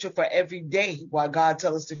scripture for every day why God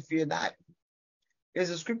tells us to fear not. There's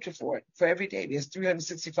a scripture for it, for every day. There's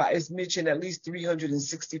 365. It's mentioned at least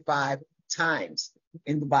 365 times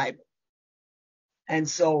in the Bible. And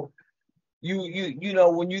so, you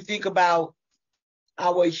know, when you think about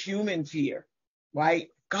our human fear, right?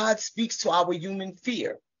 God speaks to our human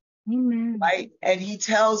fear. Amen. Right? And he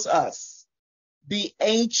tells us, be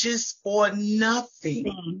anxious for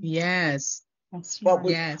nothing. Yes. But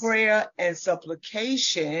with prayer and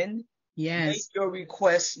supplication, make your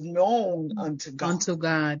requests known unto God. Unto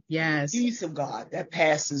God, yes. The peace of God that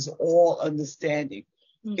passes all understanding.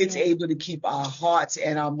 It's able to keep our hearts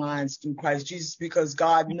and our minds through Christ Jesus, because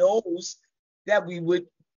God knows that we would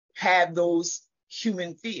have those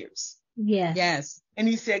human fears. Yes. And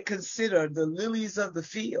he said, consider the lilies of the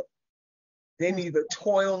field. They neither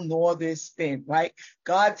toil nor they spin, right?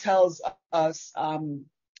 God tells us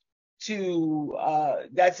to,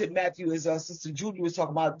 that's in Matthew, as Sister Judy was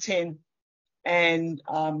talking about, 10. And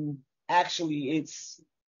actually it's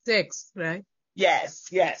 6, right?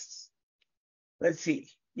 yes. Let's see.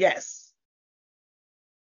 Yes.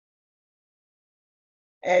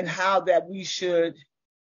 And how that we should,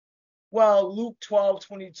 well, Luke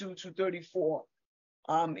 12:22-34,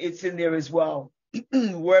 it's in there as well.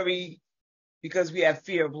 Worry because we have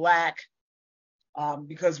fear of lack,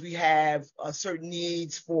 because we have certain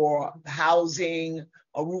needs for housing,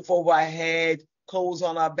 a roof over our head, clothes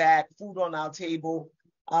on our back, food on our table,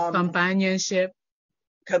 Companionship.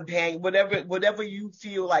 companion, whatever you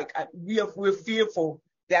feel like. We're fearful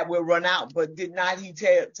that we'll run out. But did not he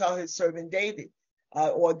tell his servant David,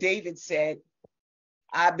 or David said,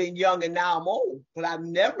 I've been young and now I'm old, but I've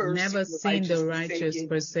never seen the righteous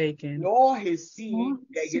forsaken, nor his seed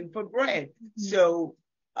begging for bread. So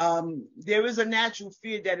there is a natural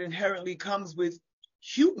fear that inherently comes with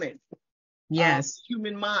human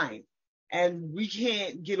mind. And we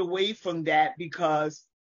can't get away from that because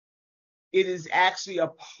it is actually a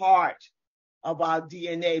part of our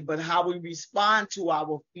DNA. But how we respond to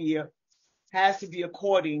our fear has to be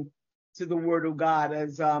according to the word of God,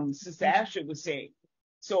 as Sister Astrid was saying.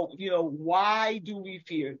 So, why do we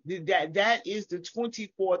fear? That is the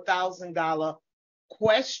 $24,000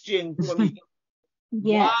 question for me.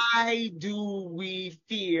 Yes. Why do we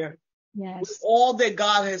fear? Yes. With all that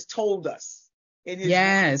God has told us in his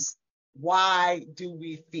word, why do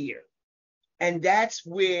we fear? And that's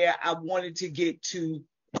where I wanted to get to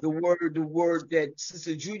the word that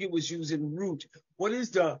Sister Julia was using, root. What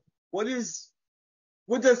does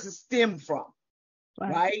it stem from?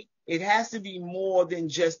 Right? It has to be more than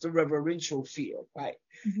just a reverential fear, right?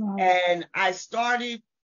 And I started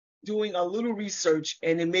doing a little research,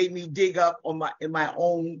 and it made me dig up in my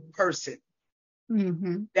own person.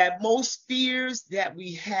 That most fears that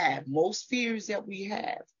we have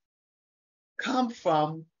come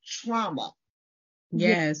from trauma.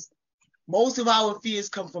 Yes. Most of our fears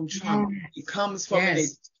come from trauma. It comes from an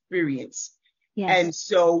experience. Yes. And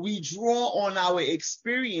so we draw on our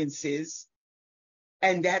experiences,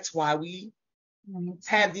 and that's why we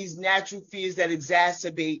have these natural fears that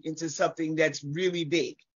exacerbate into something that's really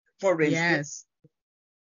big. For instance,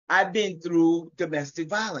 I've been through domestic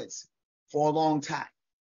violence for a long time.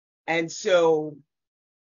 And so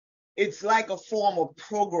it's like a form of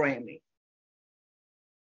programming.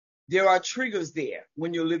 There are triggers there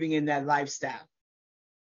when you're living in that lifestyle.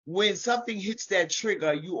 When something hits that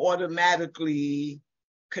trigger, you automatically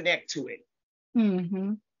connect to it.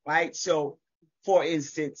 Right? So, for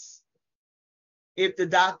instance, if the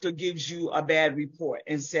doctor gives you a bad report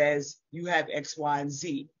and says you have X, Y, and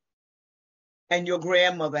Z, and your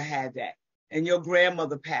grandmother had that, and your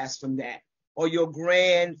grandmother passed from that, or your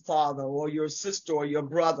grandfather, or your sister, or your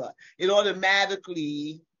brother, it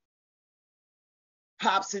automatically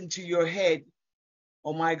pops into your head,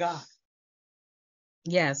 oh my God.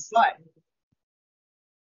 Yes. But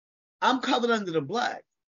I'm covered under the blood.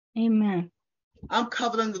 Amen. I'm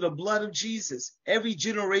covered under the blood of Jesus. Every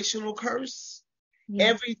generational curse,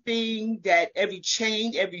 everything every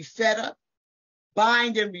chain, every fetter,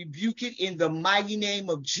 bind and rebuke it in the mighty name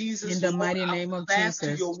of Jesus. In the mighty name of Jesus.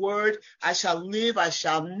 To your word, I shall live, I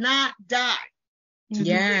shall not die to do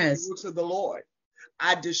the works of the Lord.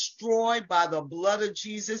 I destroy by the blood of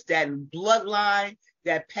Jesus that bloodline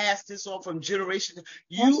that passed this on from generation.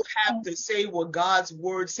 You have to say what God's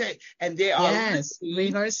word said. And there are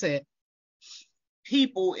rehearse it.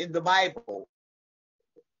 People in the Bible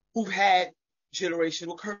who've had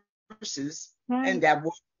generational curses and that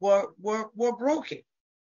were broken.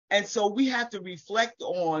 And so we have to reflect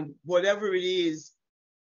on whatever it is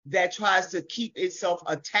that tries to keep itself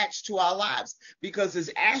attached to our lives. Because as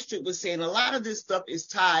Astrid was saying, a lot of this stuff is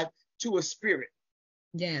tied to a spirit.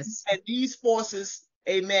 Yes. And these forces,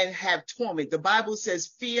 amen, have torment. The Bible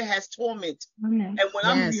says fear has torment. And when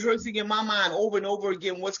I'm rehearsing in my mind over and over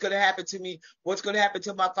again, what's going to happen to me? What's going to happen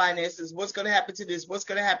to my finances? What's going to happen to this? What's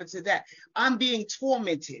going to happen to that? I'm being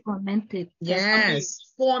tormented. Yes. I'm being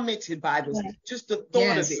tormented by this. Just the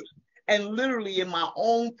thought of it. And literally in my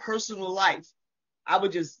own personal life, I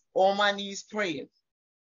was just on my knees praying,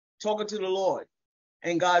 talking to the Lord.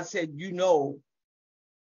 And God said,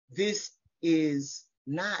 this is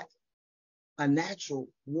not a natural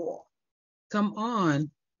war. Come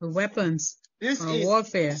on. Weapons. This is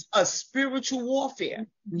warfare. A spiritual warfare.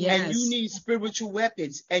 Yes. And you need spiritual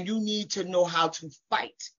weapons, and you need to know how to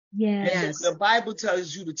fight. Yes. And so the Bible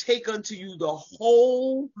tells you to take unto you the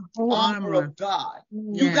whole armor of God.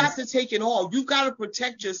 You got to take it all. You got to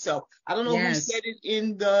protect yourself. I don't know who said it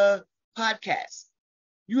in the podcast.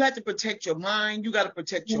 You have to protect your mind. You got to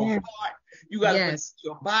protect your heart. You got to protect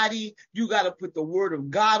your body. You got to put the word of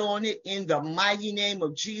God on it in the mighty name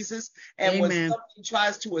of Jesus. And when something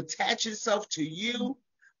tries to attach itself to you,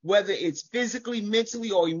 whether it's physically, mentally,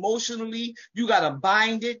 or emotionally, you got to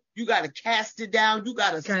bind it. You got to cast it down. You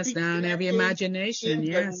got to cast down every imagination.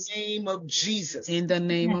 In the name of Jesus. In the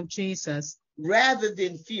name of Jesus. Rather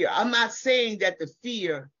than fear. I'm not saying that the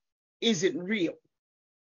fear isn't real.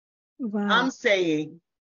 Wow. I'm saying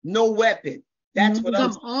no weapon. That's what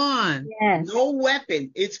I'm saying. Come on. Yes. No weapon.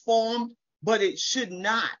 It's formed, but it should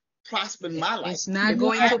not prosper in my life. It's not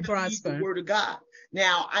going to prosper. The word of God.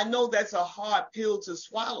 Now, I know that's a hard pill to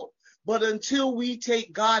swallow, but until we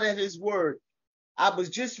take God at his word, I was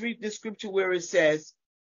just reading the scripture where it says,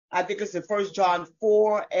 I think it's in 1 John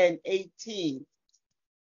 4:18.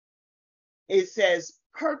 It says,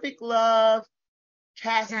 perfect love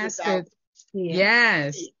casteth out fear.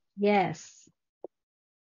 Yes. Yes.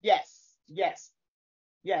 Yes. Yes.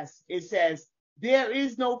 Yes. It says, there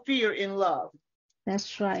is no fear in love.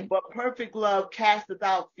 That's right. But perfect love casteth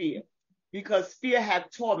out fear, because fear hath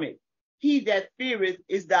torment. He that feareth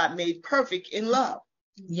is not made perfect in love.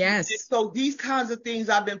 Yes. And so these kinds of things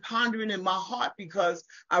I've been pondering in my heart, because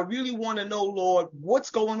I really want to know, Lord, what's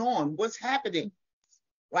going on? What's happening?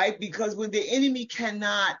 Right? Because when the enemy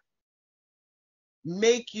cannot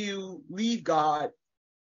make you leave God,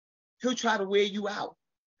 he'll try to wear you out.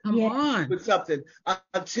 Come on. With something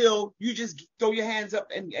until you just throw your hands up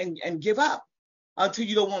and give up, until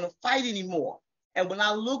you don't want to fight anymore. And when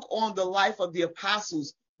I look on the life of the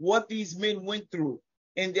apostles, what these men went through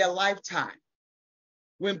in their lifetime,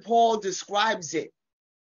 when Paul describes it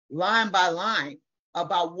line by line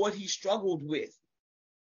about what he struggled with,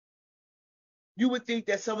 you would think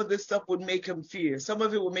that some of this stuff would make him fear. Some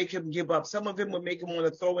of it would make him give up. Some of it would make him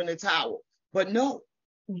want to throw in the towel. But no.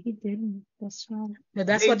 He didn't. That's right. No,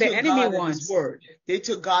 that's what the enemy wants. They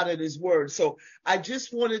took God at his word. So I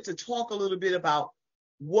just wanted to talk a little bit about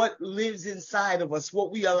what lives inside of us,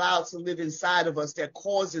 what we allow to live inside of us that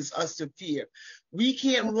causes us to fear. We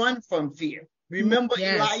can't run from fear. Remember,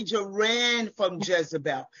 Elijah ran from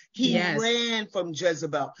Jezebel. He ran from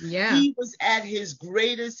Jezebel. He was at his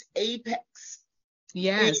greatest apex.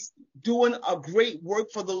 Doing a great work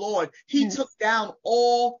for the Lord. He took down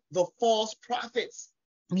all the false prophets.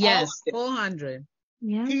 400.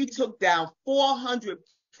 He took down 400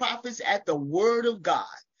 prophets at the word of God.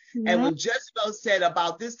 And when Jezebel said,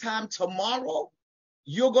 about this time tomorrow,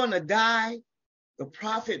 you're going to die, the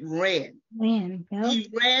prophet ran. He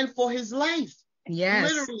ran for his life.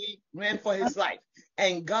 Literally ran for his life.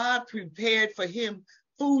 And God prepared for him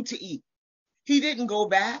food to eat. He didn't go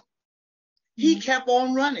back. He kept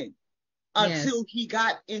on running until he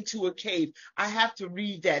got into a cave. I have to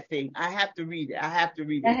read that thing. I have to read it. I have to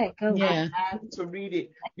read it. I have to read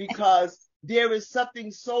it, because there is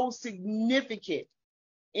something so significant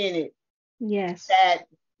in it. That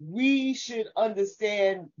we should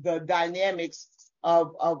understand the dynamics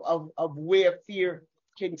of where fear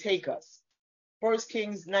can take us. 1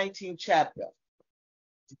 Kings 19 chapter.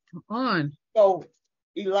 Come on. So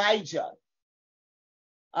Elijah,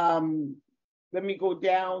 let me go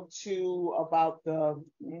down to about the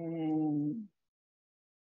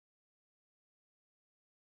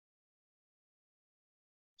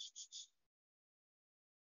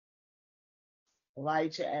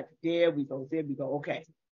Elijah, there we go. Okay.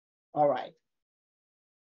 All right.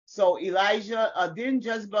 So Elijah, then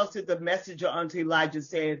Jezebel sent the messenger unto Elijah,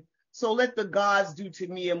 saying, so let the gods do to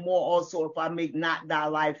me and more also, if I make not thy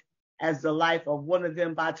life as the life of one of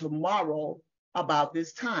them by tomorrow about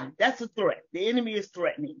this time. That's a threat. The enemy is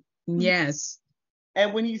threatening. Yes.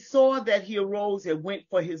 And when he saw that, he arose and went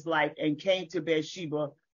for his life and came to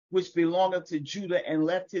Beersheba, which belongeth to Judah, and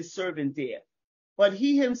left his servant there. But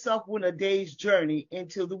he himself went a day's journey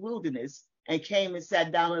into the wilderness and came and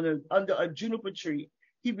sat down under a juniper tree.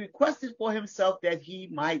 He requested for himself that he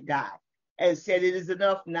might die, and said, it is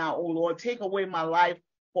enough now, O Lord, take away my life,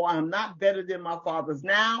 for I am not better than my fathers.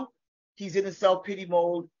 Now he's in a self-pity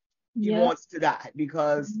mode. He wants to die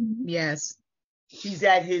because he's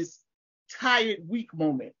at his tired, weak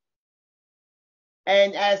moment.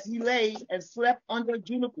 And as he lay and slept under a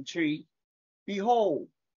juniper tree, behold,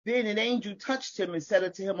 then an angel touched him and said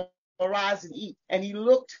unto him, arise and eat. And he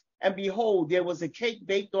looked, and behold, there was a cake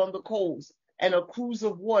baked on the coals, and a cruse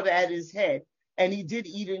of water at his head. And he did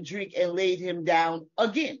eat and drink, and laid him down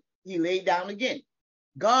again. He laid down again.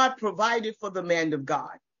 God provided for the man of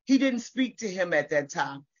God. He didn't speak to him at that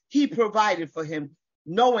time. He provided for him,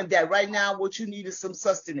 knowing that right now what you need is some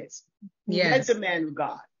sustenance. He led the man of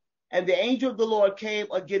God. And the angel of the Lord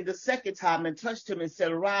came again the second time and touched him and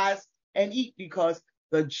said, arise and eat, because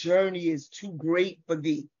The journey is too great for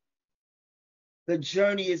thee. The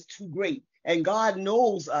journey is too great. And God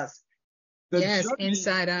knows us. The Yes, journey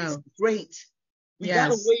inside is out. great. We got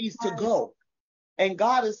a Yes. ways to go. And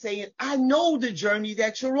God is saying, I know the journey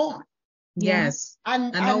that you're on. Yes. I I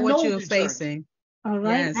know what know you're the journey. facing. All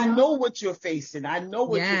right. Yes. I know what you're facing. I know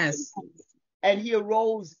what you're Yes. facing. And he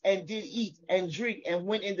arose and did eat and drink and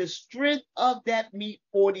went in the strength of that meat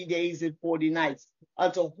 40 days and 40 nights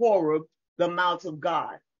unto Horeb, the mount of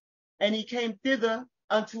God. And he came thither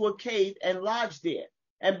unto a cave and lodged there.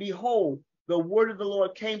 And behold, the word of the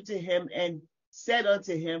Lord came to him and said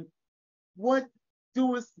unto him, what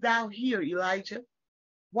doest thou here, Elijah?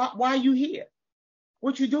 Why are you here?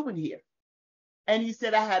 What you doing here? And he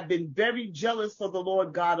said, I have been very jealous for the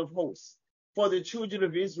Lord God of hosts, for the children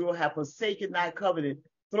of Israel have forsaken thy covenant,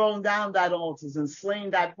 thrown down thine altars, and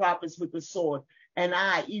slain thy prophets with the sword. And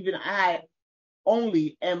I, even I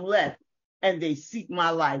only, am left, and they seek my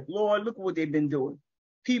life. Lord, look what they've been doing.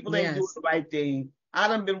 People ain't doing Yes. the right thing. I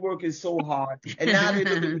done been working so hard, and now they're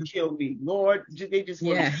looking to kill me. Lord, they just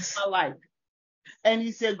want to take Yes. my life. And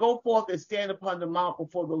he said, go forth and stand upon the mount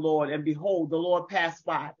before the Lord. And behold, the Lord passed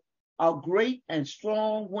by. A great and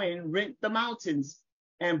strong wind rent the mountains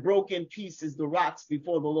and broke in pieces the rocks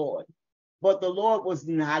before the Lord. But the Lord was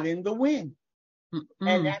not in the wind.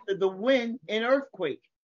 And after the wind, an earthquake.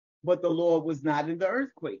 But the Lord was not in the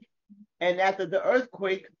earthquake. And after the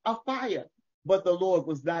earthquake, a fire. But the Lord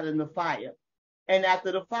was not in the fire. And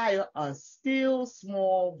after the fire, a still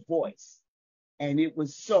small voice. And it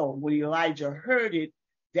was so, when Elijah heard it,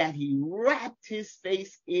 that he wrapped his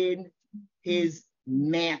face in his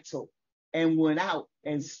mantle and went out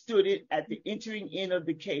and stood it at the entering in of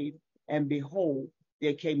the cave. And behold,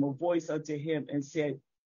 there came a voice unto him and said,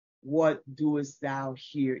 what doest thou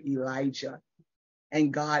here, Elijah?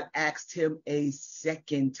 And God asked him a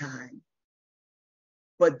second time.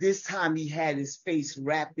 But this time he had his face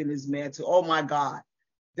wrapped in his mantle. Oh my God,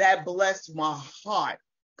 that blessed my heart.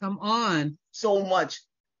 Come on. So much.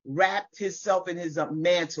 Wrapped himself in his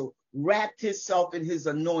mantle, wrapped himself in his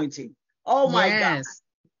anointing. Oh my God.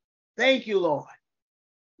 Thank you, Lord.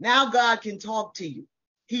 Now God can talk to you.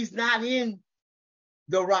 He's not in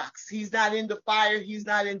the rocks. He's not in the fire. He's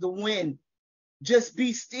not in the wind. Just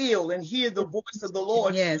be still and hear the voice of the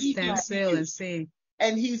Lord. Yes, stand still and see.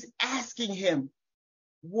 And he's asking him,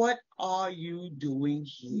 what are you doing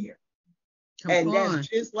here? That's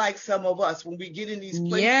just like some of us when we get in these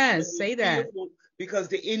places. Yes, say that. Because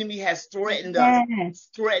the enemy has threatened us,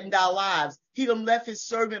 threatened our lives. He done left his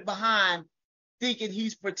servant behind thinking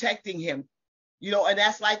he's protecting him. You know, and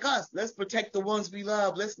that's like us. Let's protect the ones we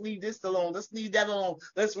love. Let's leave this alone. Let's leave that alone.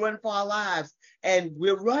 Let's run for our lives. And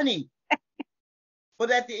we're running.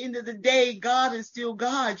 But at the end of the day, God is still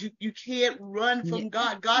God. You can't run from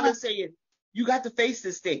God. God is saying, you got to face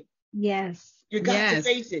this thing. Yes. You got to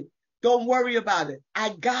face it. Don't worry about it. I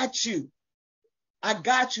got you. I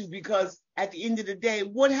got you, because at the end of the day,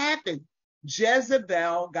 what happened?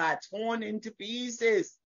 Jezebel got torn into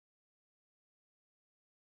pieces.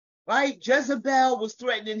 Right? Jezebel was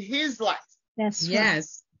threatening his life. That's right.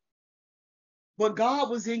 But God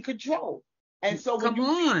was in control. And so when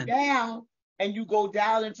you read down and you go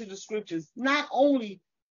down into the scriptures, not only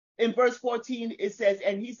in verse 14, it says,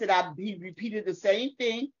 and he said, he repeated the same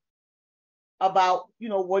thing about,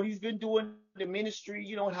 what he's been doing in the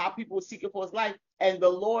ministry, how people were seeking for his life. And the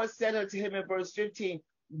Lord said unto him in verse 15,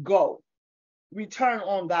 go, return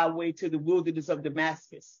on thy way to the wilderness of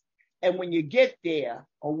Damascus. And when you get there,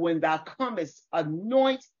 or when thou comest,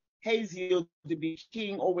 anoint Hazael to be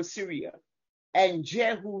king over Syria. And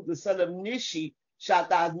Jehu, the son of Nishi, shalt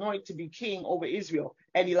thou anoint to be king over Israel.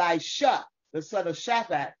 And Elisha, the son of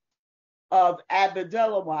Shaphat, of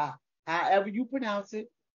Abedallah, however you pronounce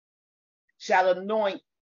it, shalt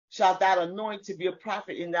thou anoint to be a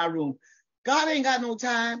prophet in thy room. God ain't got no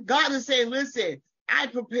time. God is saying, listen, I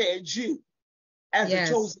prepared you as a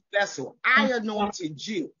chosen vessel. I anointed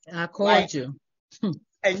you. I called you.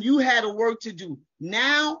 And you had a work to do.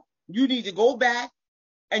 Now you need to go back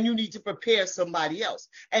and you need to prepare somebody else.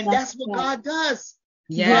 And that's what God does.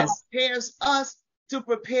 Yes. God prepares us to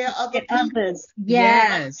prepare other people.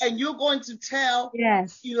 Yes. And you're going to tell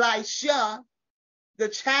Elisha the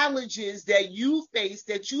challenges that you faced,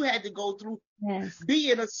 that you had to go through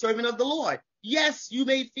being a servant of the Lord. Yes, you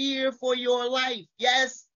may fear for your life.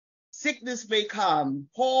 Yes, sickness may come.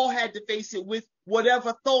 Paul had to face it with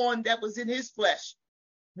whatever thorn that was in his flesh.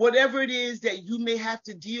 Whatever it is that you may have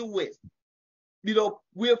to deal with.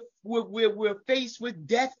 We're faced with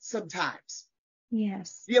death sometimes.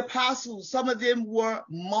 Yes. The apostles, some of them were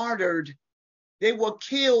martyred. They were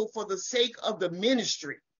killed for the sake of the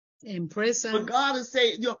ministry. In But prison. God is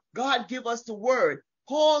saying, God give us the word.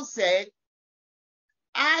 Paul said,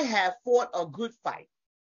 I have fought a good fight.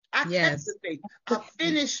 I kept Yes. the faith. I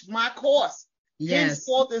finished my course. Yes.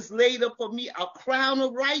 Henceforth is laid up for me a crown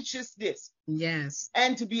of righteousness. Yes.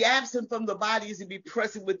 And to be absent from the body is to be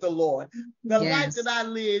present with the Lord. The life Yes. that I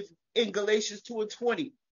live in Galatians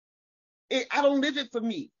 2:20, I don't live it for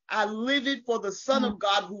me. I live it for the Son of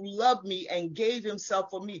God who loved me and gave himself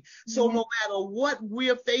for me. So no matter what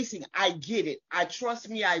we're facing, I get it. Trust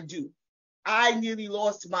me, I do. I nearly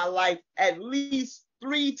lost my life at least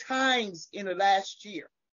 3 times in the last year.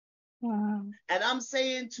 Wow. And I'm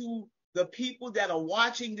saying to the people that are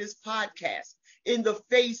watching this podcast, in the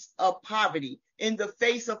face of poverty, in the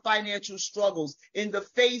face of financial struggles, in the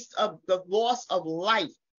face of the loss of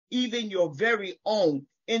life, even your very own,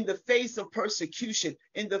 in the face of persecution,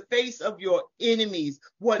 in the face of your enemies,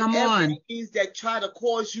 whatever it is that try to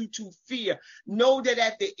cause you to fear, know that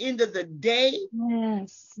at the end of the day,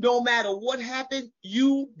 no matter what happened,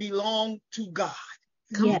 you belong to God.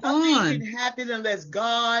 Nothing can happen unless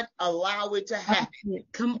God allow it to happen.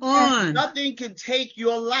 Come on. Nothing can take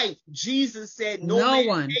your life. Jesus said, no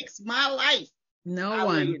man takes my life. I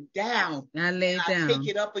lay it down. I lay it down. Take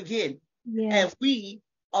it up again. And we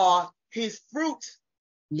are his fruit.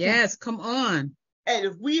 Yes, come on. And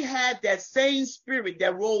if we have that same spirit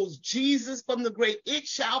that rose Jesus from the grave, it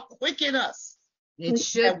shall quicken us. It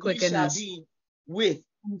should quicken us. We shall be with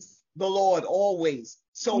the Lord always.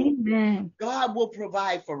 So God will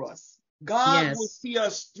provide for us. God will see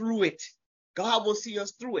us through it. God will see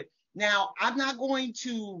us through it. Now, I'm not going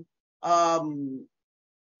to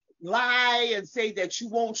lie and say that you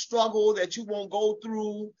won't struggle, that you won't go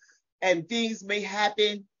through, and things may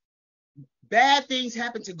happen. Bad things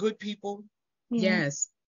happen to good people. Yes.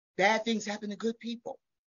 Bad things happen to good people.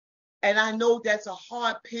 And I know that's a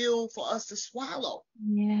hard pill for us to swallow.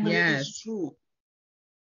 But it is true.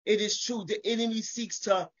 It is true. The enemy seeks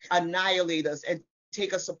to annihilate us and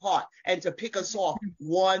take us apart and to pick us off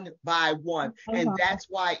one by one. And that's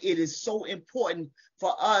why it is so important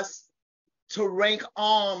for us to rank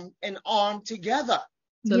arm in arm together.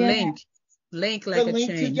 To link like a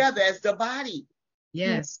chain. Together as the body.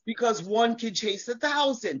 Yes. Because one can chase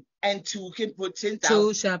 1,000 and 2 can put 10,000.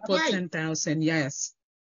 2 shall put 10,000. Yes.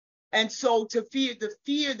 And so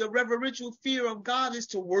the reverential fear of God is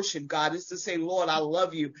to worship God, is to say, Lord, I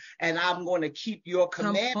love you and I'm going to keep your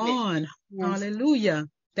commandments. Come on. Hallelujah.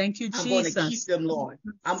 Thank you, Jesus. I'm going to keep them, Lord.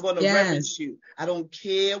 I'm going to reverence you. I don't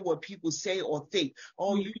care what people say or think.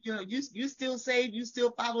 Oh, you still saved, you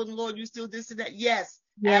still following the Lord, you still this and that. Yes.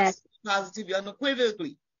 Absolutely, positively,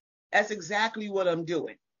 unequivocally. That's exactly what I'm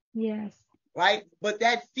doing. Yes. Right? But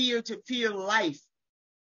that fear to fear life,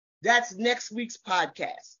 that's next week's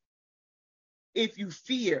podcast. If you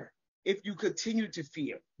fear, if you continue to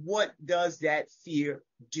fear, what does that fear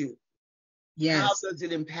do? Yes. How does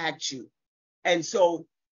it impact you? And so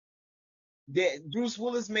Bruce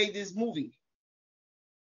Willis made this movie,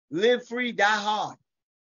 Live Free, Die Hard.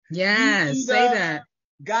 Yes, say that.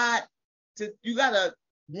 You got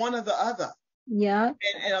one or the other. Yeah.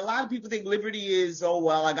 And a lot of people think liberty is, oh,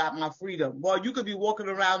 well, I got my freedom. Well, you could be walking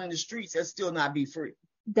around in the streets and still not be free.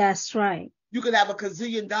 That's right. You could have $1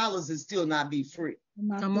 gazillion and still not be free.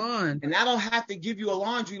 Come on. And I don't have to give you a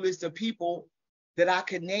laundry list of people that I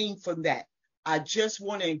could name from that. I just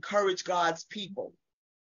want to encourage God's people.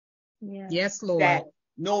 Yes, Lord. That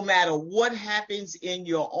no matter what happens in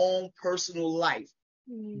your own personal life,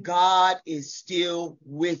 God is still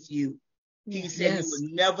with you. He said he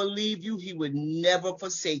would never leave you. He would never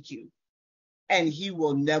forsake you. And he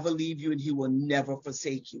will never leave you and he will never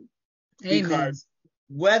forsake you. Amen. Because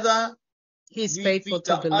whether he's faithful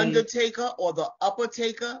to the believe. undertaker or the upper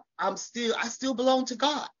taker, I still belong to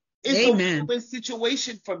God. It's Amen. a win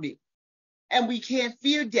situation for me. And we can't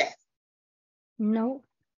fear death. No.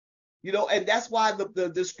 And that's why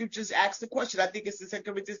the scriptures ask the question. I think it's in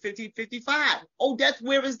 2 Corinthians 15:55. Oh, death,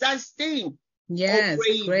 where is thy sting? Yes,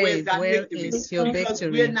 oh, grave, where is your because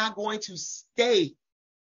victory? We're not going to stay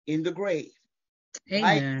in the grave.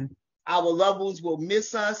 Amen. Right? Our loved ones will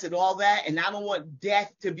miss us and all that. And I don't want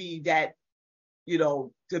death to be that,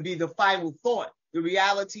 to be the final thought. The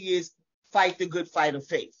reality is fight the good fight of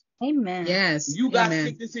faith. Amen. Yes. You got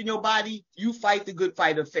sickness in your body, you fight the good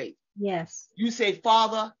fight of faith. Yes. You say,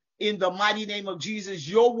 Father, in the mighty name of Jesus,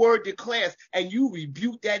 your word declares, and you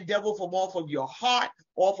rebuke that devil from off of your heart,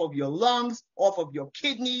 off of your lungs, off of your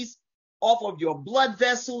kidneys, off of your blood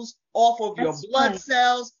vessels, off of your blood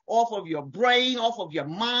cells, off of your brain, off of your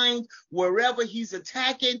mind, wherever he's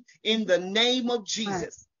attacking, in the name of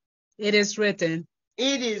Jesus. It is written.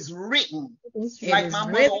 It is written. It's It Like is my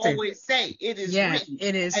mother written. always say, it is Yes, written.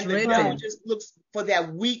 it is And the written. devil just looks for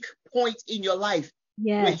that weak point in your life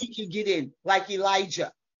where Yes. he can get in, like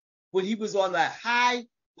Elijah. When he was on the high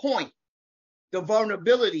point, the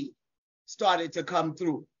vulnerability started to come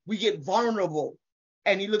through. We get vulnerable,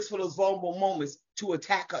 and he looks for those vulnerable moments to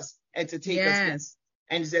attack us and to take us down. Yes,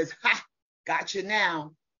 And he says, ha, got you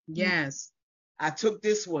now. yes, I took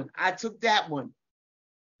this one. I took that one.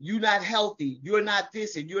 You're not healthy. You're not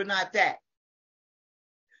this and you're not that.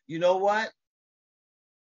 You know what?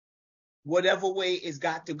 Whatever way it's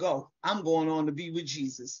got to go, I'm going on to be with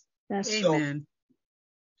Jesus. That's So amen.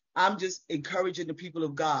 I'm just encouraging the people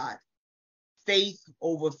of God. Faith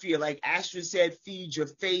over fear. Like Astrid said, feed your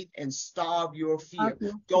faith and starve your fear.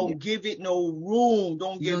 Don't give it no room.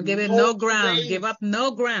 Don't give it no no ground. place. Give up no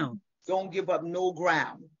ground. Don't give up no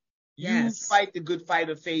ground. You Yes. fight the good fight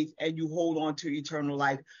of faith and you hold on to eternal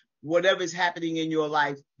life. Whatever is happening in your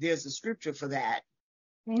life, there's a scripture for that.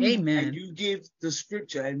 Amen. And you give the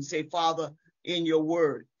scripture and say, Father, in your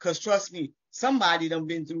word. Because trust me, somebody done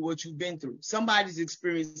been through what you've been through. Somebody's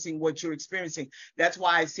experiencing what you're experiencing. That's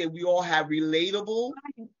why I say we all have relatable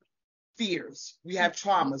fears. We have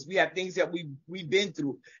traumas. We have things that we've been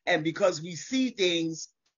through. And because we see things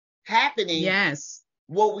happening, Yes.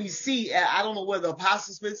 what we see, I don't know whether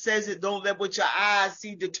Apostle Smith says it, don't let what your eyes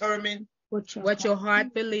see determine What your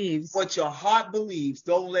heart believes. what your heart believes.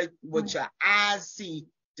 Don't let what your eyes see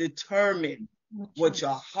determine what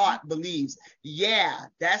your heart believes. Yeah,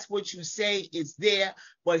 that's what you say. It's there.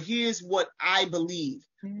 But here's what I believe.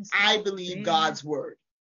 I believe God's word.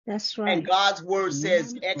 That's right. And God's word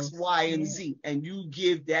says X, Y, and Z. And you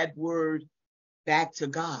give that word back to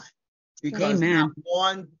God. Because not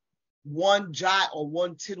one jot or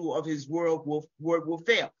one tittle of his word will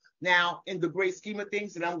fail. Now, in the great scheme of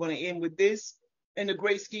things, and I'm going to end with this, in the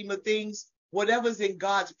great scheme of things, whatever's in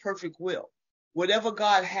God's perfect will, whatever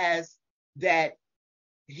God has that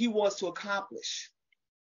he wants to accomplish,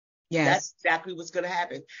 that's exactly what's going to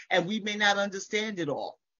happen. And we may not understand it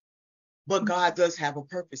all, but God does have a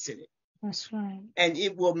purpose in it. That's right. And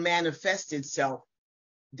it will manifest itself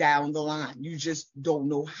down the line. You just don't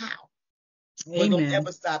know how. But don't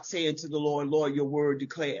ever stop saying to the Lord, Lord, your word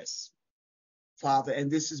declares, Father, and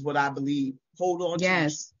this is what I believe. Hold on to the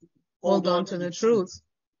truth. Hold on to the truth.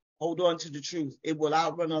 Hold on to the truth. It will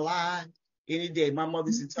outrun a lie any day. My mother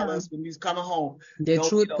used to tell us when we was coming home. The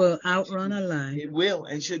truth will outrun a lie. It will.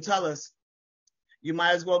 And she'll tell us, you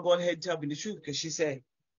might as well go ahead and tell me the truth. Because she said,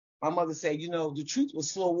 my mother said, the truth will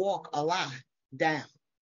slow walk a lie down.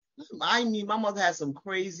 I mean, my mother had some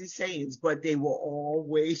crazy sayings, but they were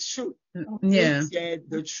always true. Yeah. She said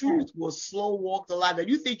the truth will slow walk the lie down.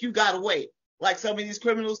 You think you got away. Like some of these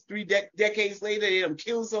criminals, 3 decades later, they done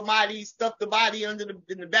killed somebody, stuffed the body in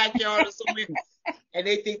the backyard or somewhere, and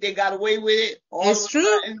they think they got away with it. It's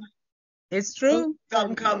true. It's true.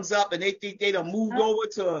 Something comes up and they think they done moved over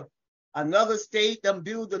to another state, done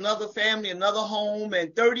build another family, another home,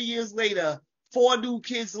 and 30 years later, 4 new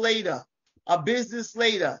kids later, a business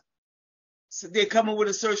later, so they're coming with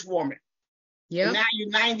a search warrant. Yeah. And now you're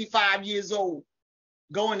 95 years old,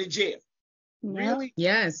 going to jail. Yep. Really?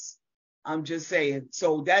 Yes. I'm just saying.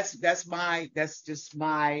 So that's just my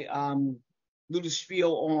little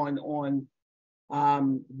spiel on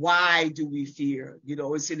why do we fear?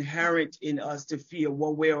 It's inherent in us to fear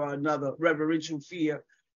one way or another, reverential fear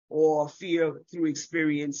or fear through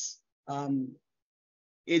experience.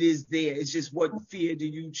 It is there. It's just what fear do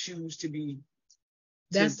you choose to be?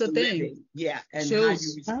 That's the thing. In. Yeah, and how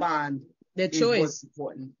you respond. The choice. What's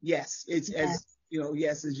important. Yes, it's as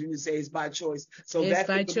as you would say, it's by choice. So it's that's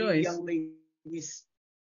by choice. Young ladies.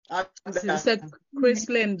 So Chris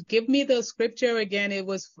Lynn, give me the scripture again. It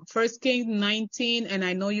was 1 Kings 19, and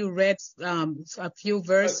I know you read a few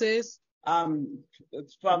verses.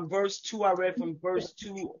 From verse 2, I read from verse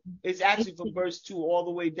 2. It's actually from verse 2 all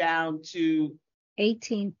the way down to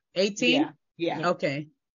 18. 18? Yeah. Okay.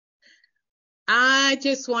 I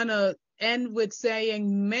just want to end with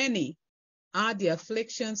saying many are the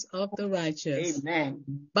afflictions of the righteous. Amen.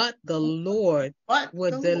 But the Lord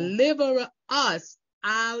will deliver us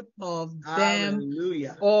out of them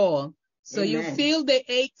all. So you feel the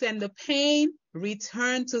aches and the pain,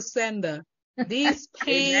 return to sender. These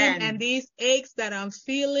pain and these aches that I'm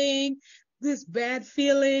feeling, this bad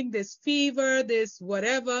feeling, this fever, this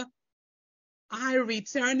whatever, I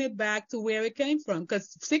return it back to where it came from,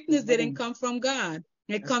 because sickness didn't come from God.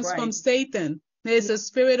 It comes from Satan. There's a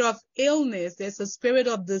spirit of illness. There's a spirit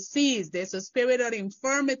of disease. There's a spirit of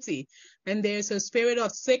infirmity. And there's a spirit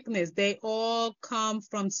of sickness. They all come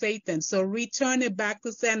from Satan. So return it back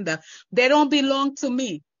to sender. They don't belong to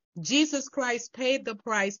me. Jesus Christ paid the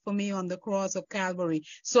price for me on the cross of Calvary.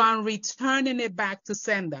 So I'm returning it back to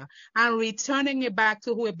sender. I'm returning it back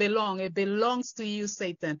to who it belongs. It belongs to you,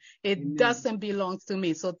 Satan. It doesn't belong to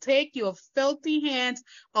me. So take your filthy hands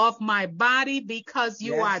off my body, because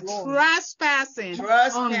you are trespassing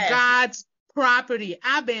on God's property.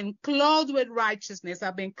 I've been clothed with righteousness.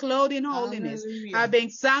 I've been clothed in holiness. Hallelujah. I've been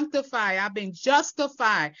sanctified. I've been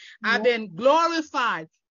justified. I've been glorified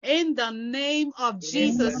in the name of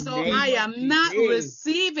Jesus. So I am not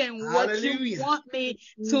receiving what you want me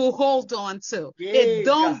to hold on to. It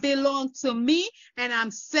don't belong to me, and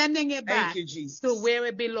I'm sending it back to where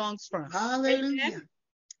it belongs from. Hallelujah. Amen.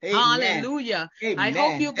 Amen. Hallelujah. Amen. I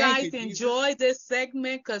hope you guys Thank you, enjoy this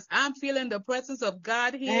segment, because I'm feeling the presence of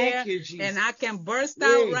God here. Thank you, Jesus. And I can burst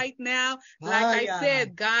out right now. Like I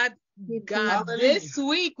said, God, this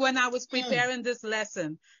week when I was preparing this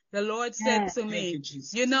lesson, the Lord said to me,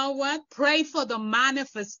 you know what? Pray for the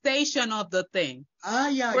manifestation of the thing.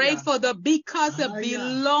 Pray for because it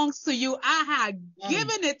belongs to you. I have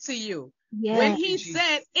given it to you. When he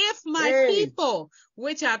said, if my people,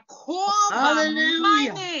 which are called by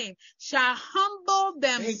my name, shall humble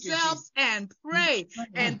themselves and pray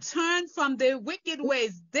and turn from their wicked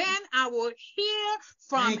ways, then I will hear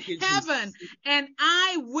from heaven and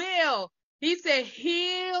I will, he said,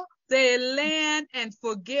 heal their land and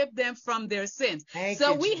forgive them from their sins.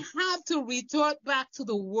 So we have to retort back to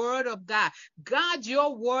the word of God. God,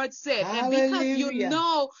 your word said, and because you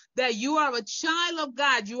know that you are a child of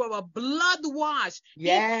God, you are a blood wash. He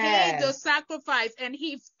paid the sacrifice and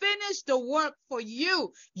he finished the work for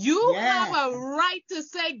you. You have a right to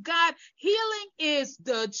say, God, healing is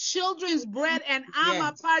the children's bread and I'm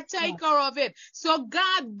a partaker of it. So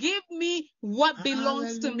God, give me what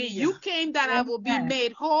belongs to me. You came that I will be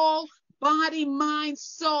made whole, body, mind,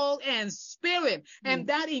 soul, and spirit. And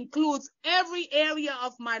that includes every area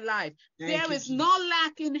of my life. There is no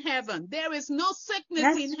lack in heaven. There is no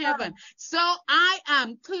sickness in heaven. So I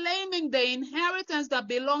am claiming the inheritance that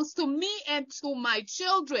belongs to me and to my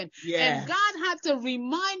children. And God had to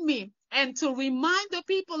remind me and to remind the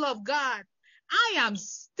people of God, I am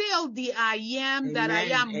still the I am that I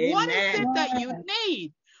am. What is it that you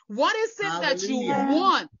need? What is it that you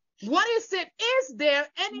want? What is it? Is there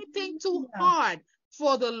anything too hard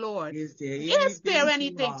for the Lord? Is there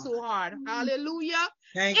anything too hard? Hallelujah.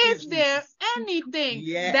 Is there anything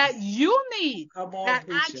that you need that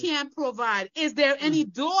I can't provide? Is there any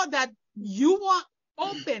door that you want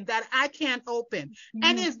open that I can't open?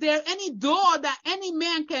 And is there any door that any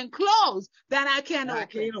man can close that I can't open?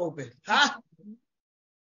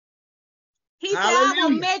 He said, I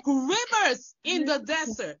will make rivers in the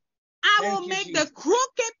desert. I will make the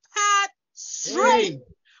crooked path straight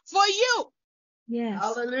for you. Yes.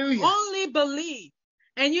 Hallelujah. Only believe.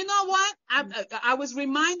 And you know what? I was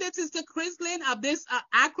reminded, Sister Chrislyn, of this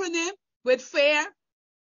acronym with FAIR.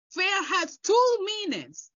 FAIR has two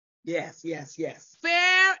meanings. Yes.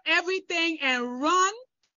 Fear everything and run,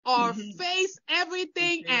 or face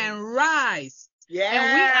everything and rise.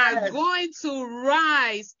 And we are going to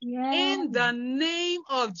rise in the name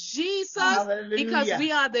of Jesus, because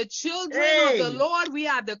we are the children of the Lord. We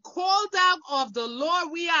are the called out of the Lord.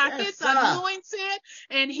 We are his anointed,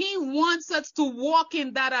 and he wants us to walk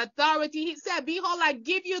in that authority. He said, behold, I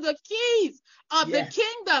give you the keys of the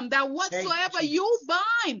kingdom, that whatsoever you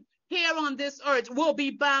bind here on this earth will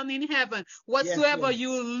be bound in heaven. Whatsoever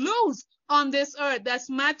you lose on this earth, that's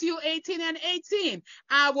Matthew 18:18,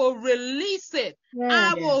 I will release it.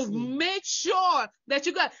 I will make sure that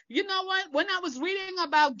you got, you know what, when I was reading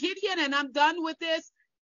about Gideon, and I'm done with this,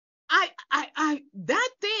 that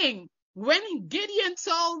thing, when Gideon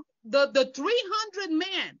told the 300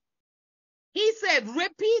 men, he said,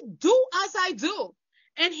 repeat, do as I do.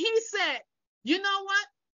 And he said, you know what?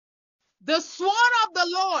 The sword of the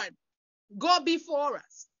Lord go before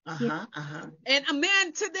us. And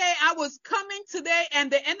man, today I was coming today,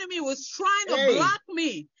 and the enemy was trying to block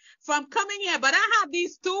me from coming here. But I have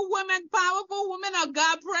these two women, powerful women of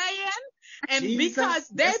God, praying. And because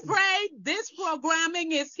they prayed, this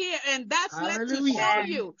programming is here. And that's let to show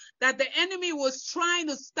you that the enemy was trying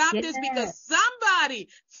to stop this, because somebody,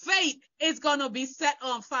 faith is going to be set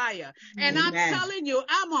on fire. And I'm telling you,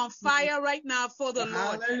 I'm on fire right now for the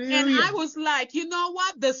Lord. And I was like, you know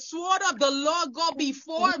what? The sword of the Lord go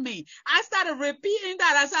before me. I started repeating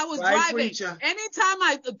that as I was driving.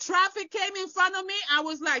 Anytime traffic came in front of me, I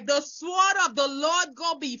was like, the sword of the Lord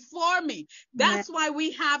go before me. That's why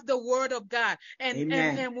we have the word of God.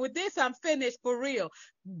 And with this, I'm finished for real.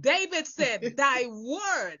 David said, thy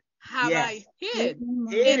word have I hid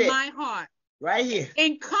in my heart, Right here.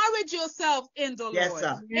 Encourage yourself in the Yes, Lord.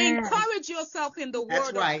 sir. Yeah. Encourage yourself in the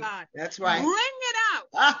That's word right. of God. That's right. Bring it out.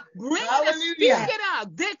 Ah, Bring it out. Speak hallelujah. it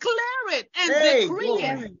out. Declare it and Hey, decree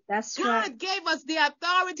glory. it. That's God right. gave us the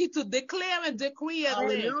authority to declare and decree a thing.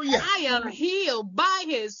 Hallelujah. I am Right. healed by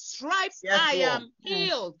his stripes. Yes, I Lord. am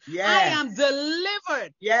healed. I Yes. am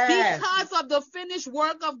delivered Yes. because of the finished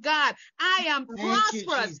work of God. I am Thank you,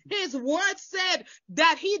 prosperous. Jesus. His word said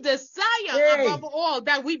that he desired Hey. above all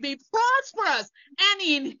that we be prosperous and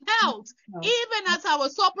in health, even as our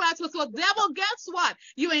soul prospers. So devil, guess what?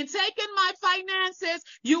 You ain't taking my finances.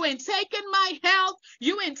 You ain't taking my health.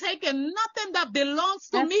 You ain't taking nothing that belongs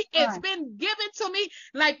to That's me. It's right. been given to me.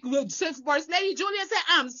 Like First Lady Julia said,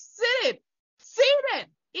 I'm seated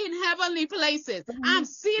in heavenly places. I'm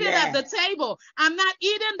seated at the Yes. table. I'm not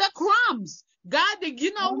eating the crumbs. God,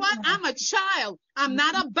 you know what? I'm a child. I'm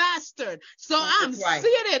not a bastard. So I'm That's right.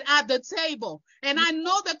 seated at the table. And I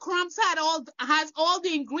know the crumbs has all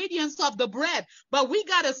the ingredients of the bread, but we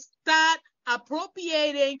got to start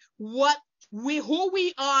appropriating who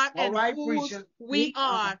we are All and right, whose preacher. we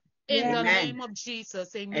are in the Amen. name of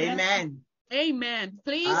Jesus. Amen. Amen. Amen.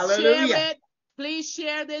 Please Hallelujah. share it. Please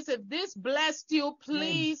share this. If this blessed you,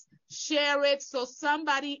 please share it so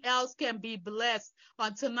somebody else can be blessed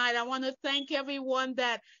on tonight. I want to thank everyone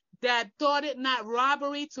that thought it not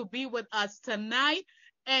robbery to be with us tonight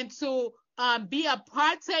and to be a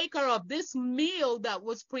partaker of this meal that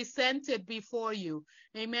was presented before you.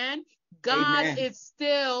 Amen. God Amen. is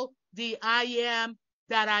still the I am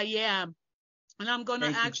that I am. And I'm going to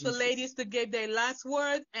Thank you, ask the Jesus. ladies to give their last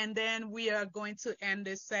word, and then we are going to end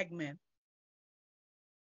this segment.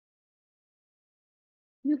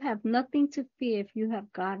 You have nothing to fear if you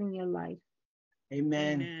have God in your life.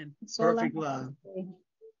 Amen. Amen. That's all I Perfect have to love. say.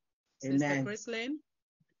 Sister Amen. Chrislyn,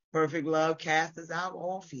 Perfect love casts out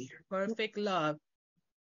all fear. perfect love.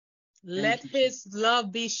 Thank Let you, his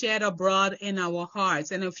love be shed abroad in our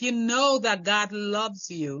hearts. And if you know that God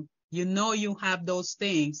loves you, you know you have those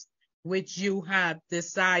things which you have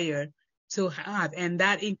desired to have. And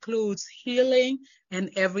that includes healing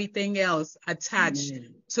and everything else attached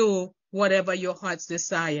Amen. to whatever your heart's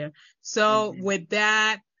desire. So Amen. with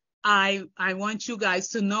that, I want you guys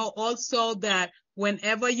to know also that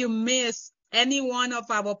whenever you miss any one of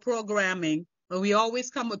our programming, we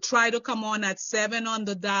always try to come on at 7 on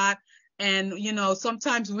the dot. And, you know,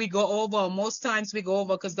 sometimes we go over, most times we go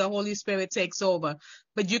over because the Holy Spirit takes over.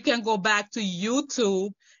 But you can go back to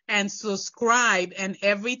YouTube and subscribe. And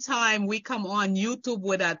every time we come on YouTube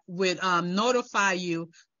with notify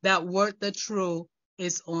you that Word the Truth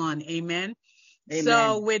is on. Amen. Amen.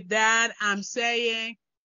 So with that, I'm saying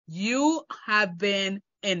you have been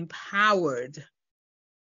empowered.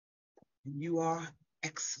 You are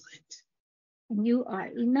excellent. You are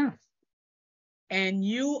enough. And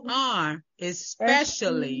you are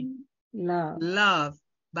especially loved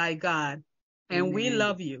by God. And Amen. we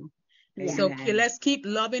love you. Yeah. So Amen. let's keep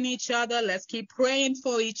loving each other. Let's keep praying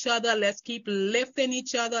for each other. Let's keep lifting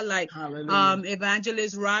each other. Like Hallelujah.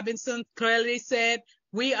 Evangelist Robinson clearly said,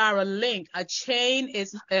 we are a link. A chain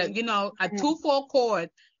is, a two-fold cord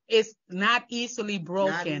is not easily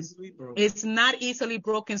broken. Not easily broken. It's not easily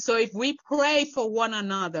broken. So if we pray for one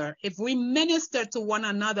another, if we minister to one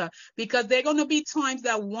another, because there are going to be times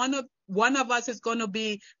that one of us is going to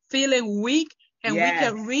be feeling weak, and we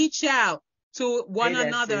can reach out to one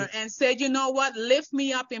another and say, you know what, lift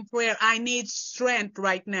me up in prayer. I need strength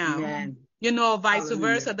right now. Amen. You know, vice Hallelujah.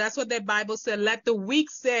 versa. That's what the Bible said. Let the weak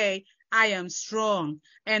say, I am strong.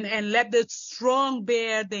 And let the strong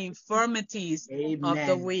bear the infirmities of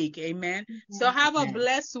the weak. Amen. So have a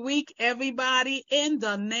blessed week, everybody, in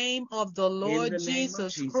the name of the Lord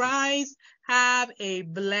Jesus Christ. Have a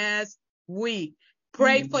blessed week.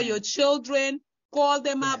 Pray for your children. Call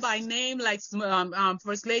them out by name, like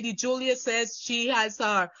First Lady Julia says. She has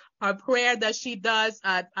her prayer that she does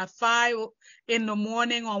at 5 in the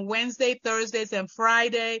morning on Wednesday, Thursdays, and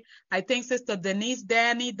Friday. I think Sister Denise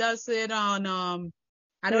Danny does it on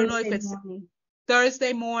I don't know if it's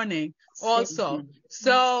Thursday morning also.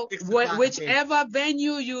 So whichever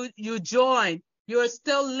venue you join, you're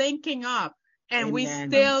still linking up, and we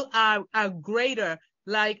still are greater.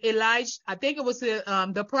 Like Elijah, I think it was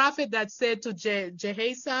the prophet that said to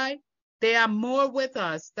Gehazi, they are more with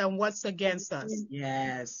us than what's against us.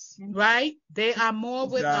 Yes. Right? They are more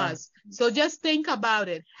with us. So just think about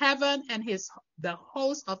it. Heaven and the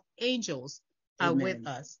host of angels are with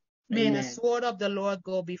us. May the sword of the Lord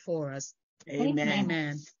go before us. Amen.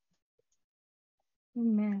 Amen.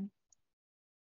 Amen.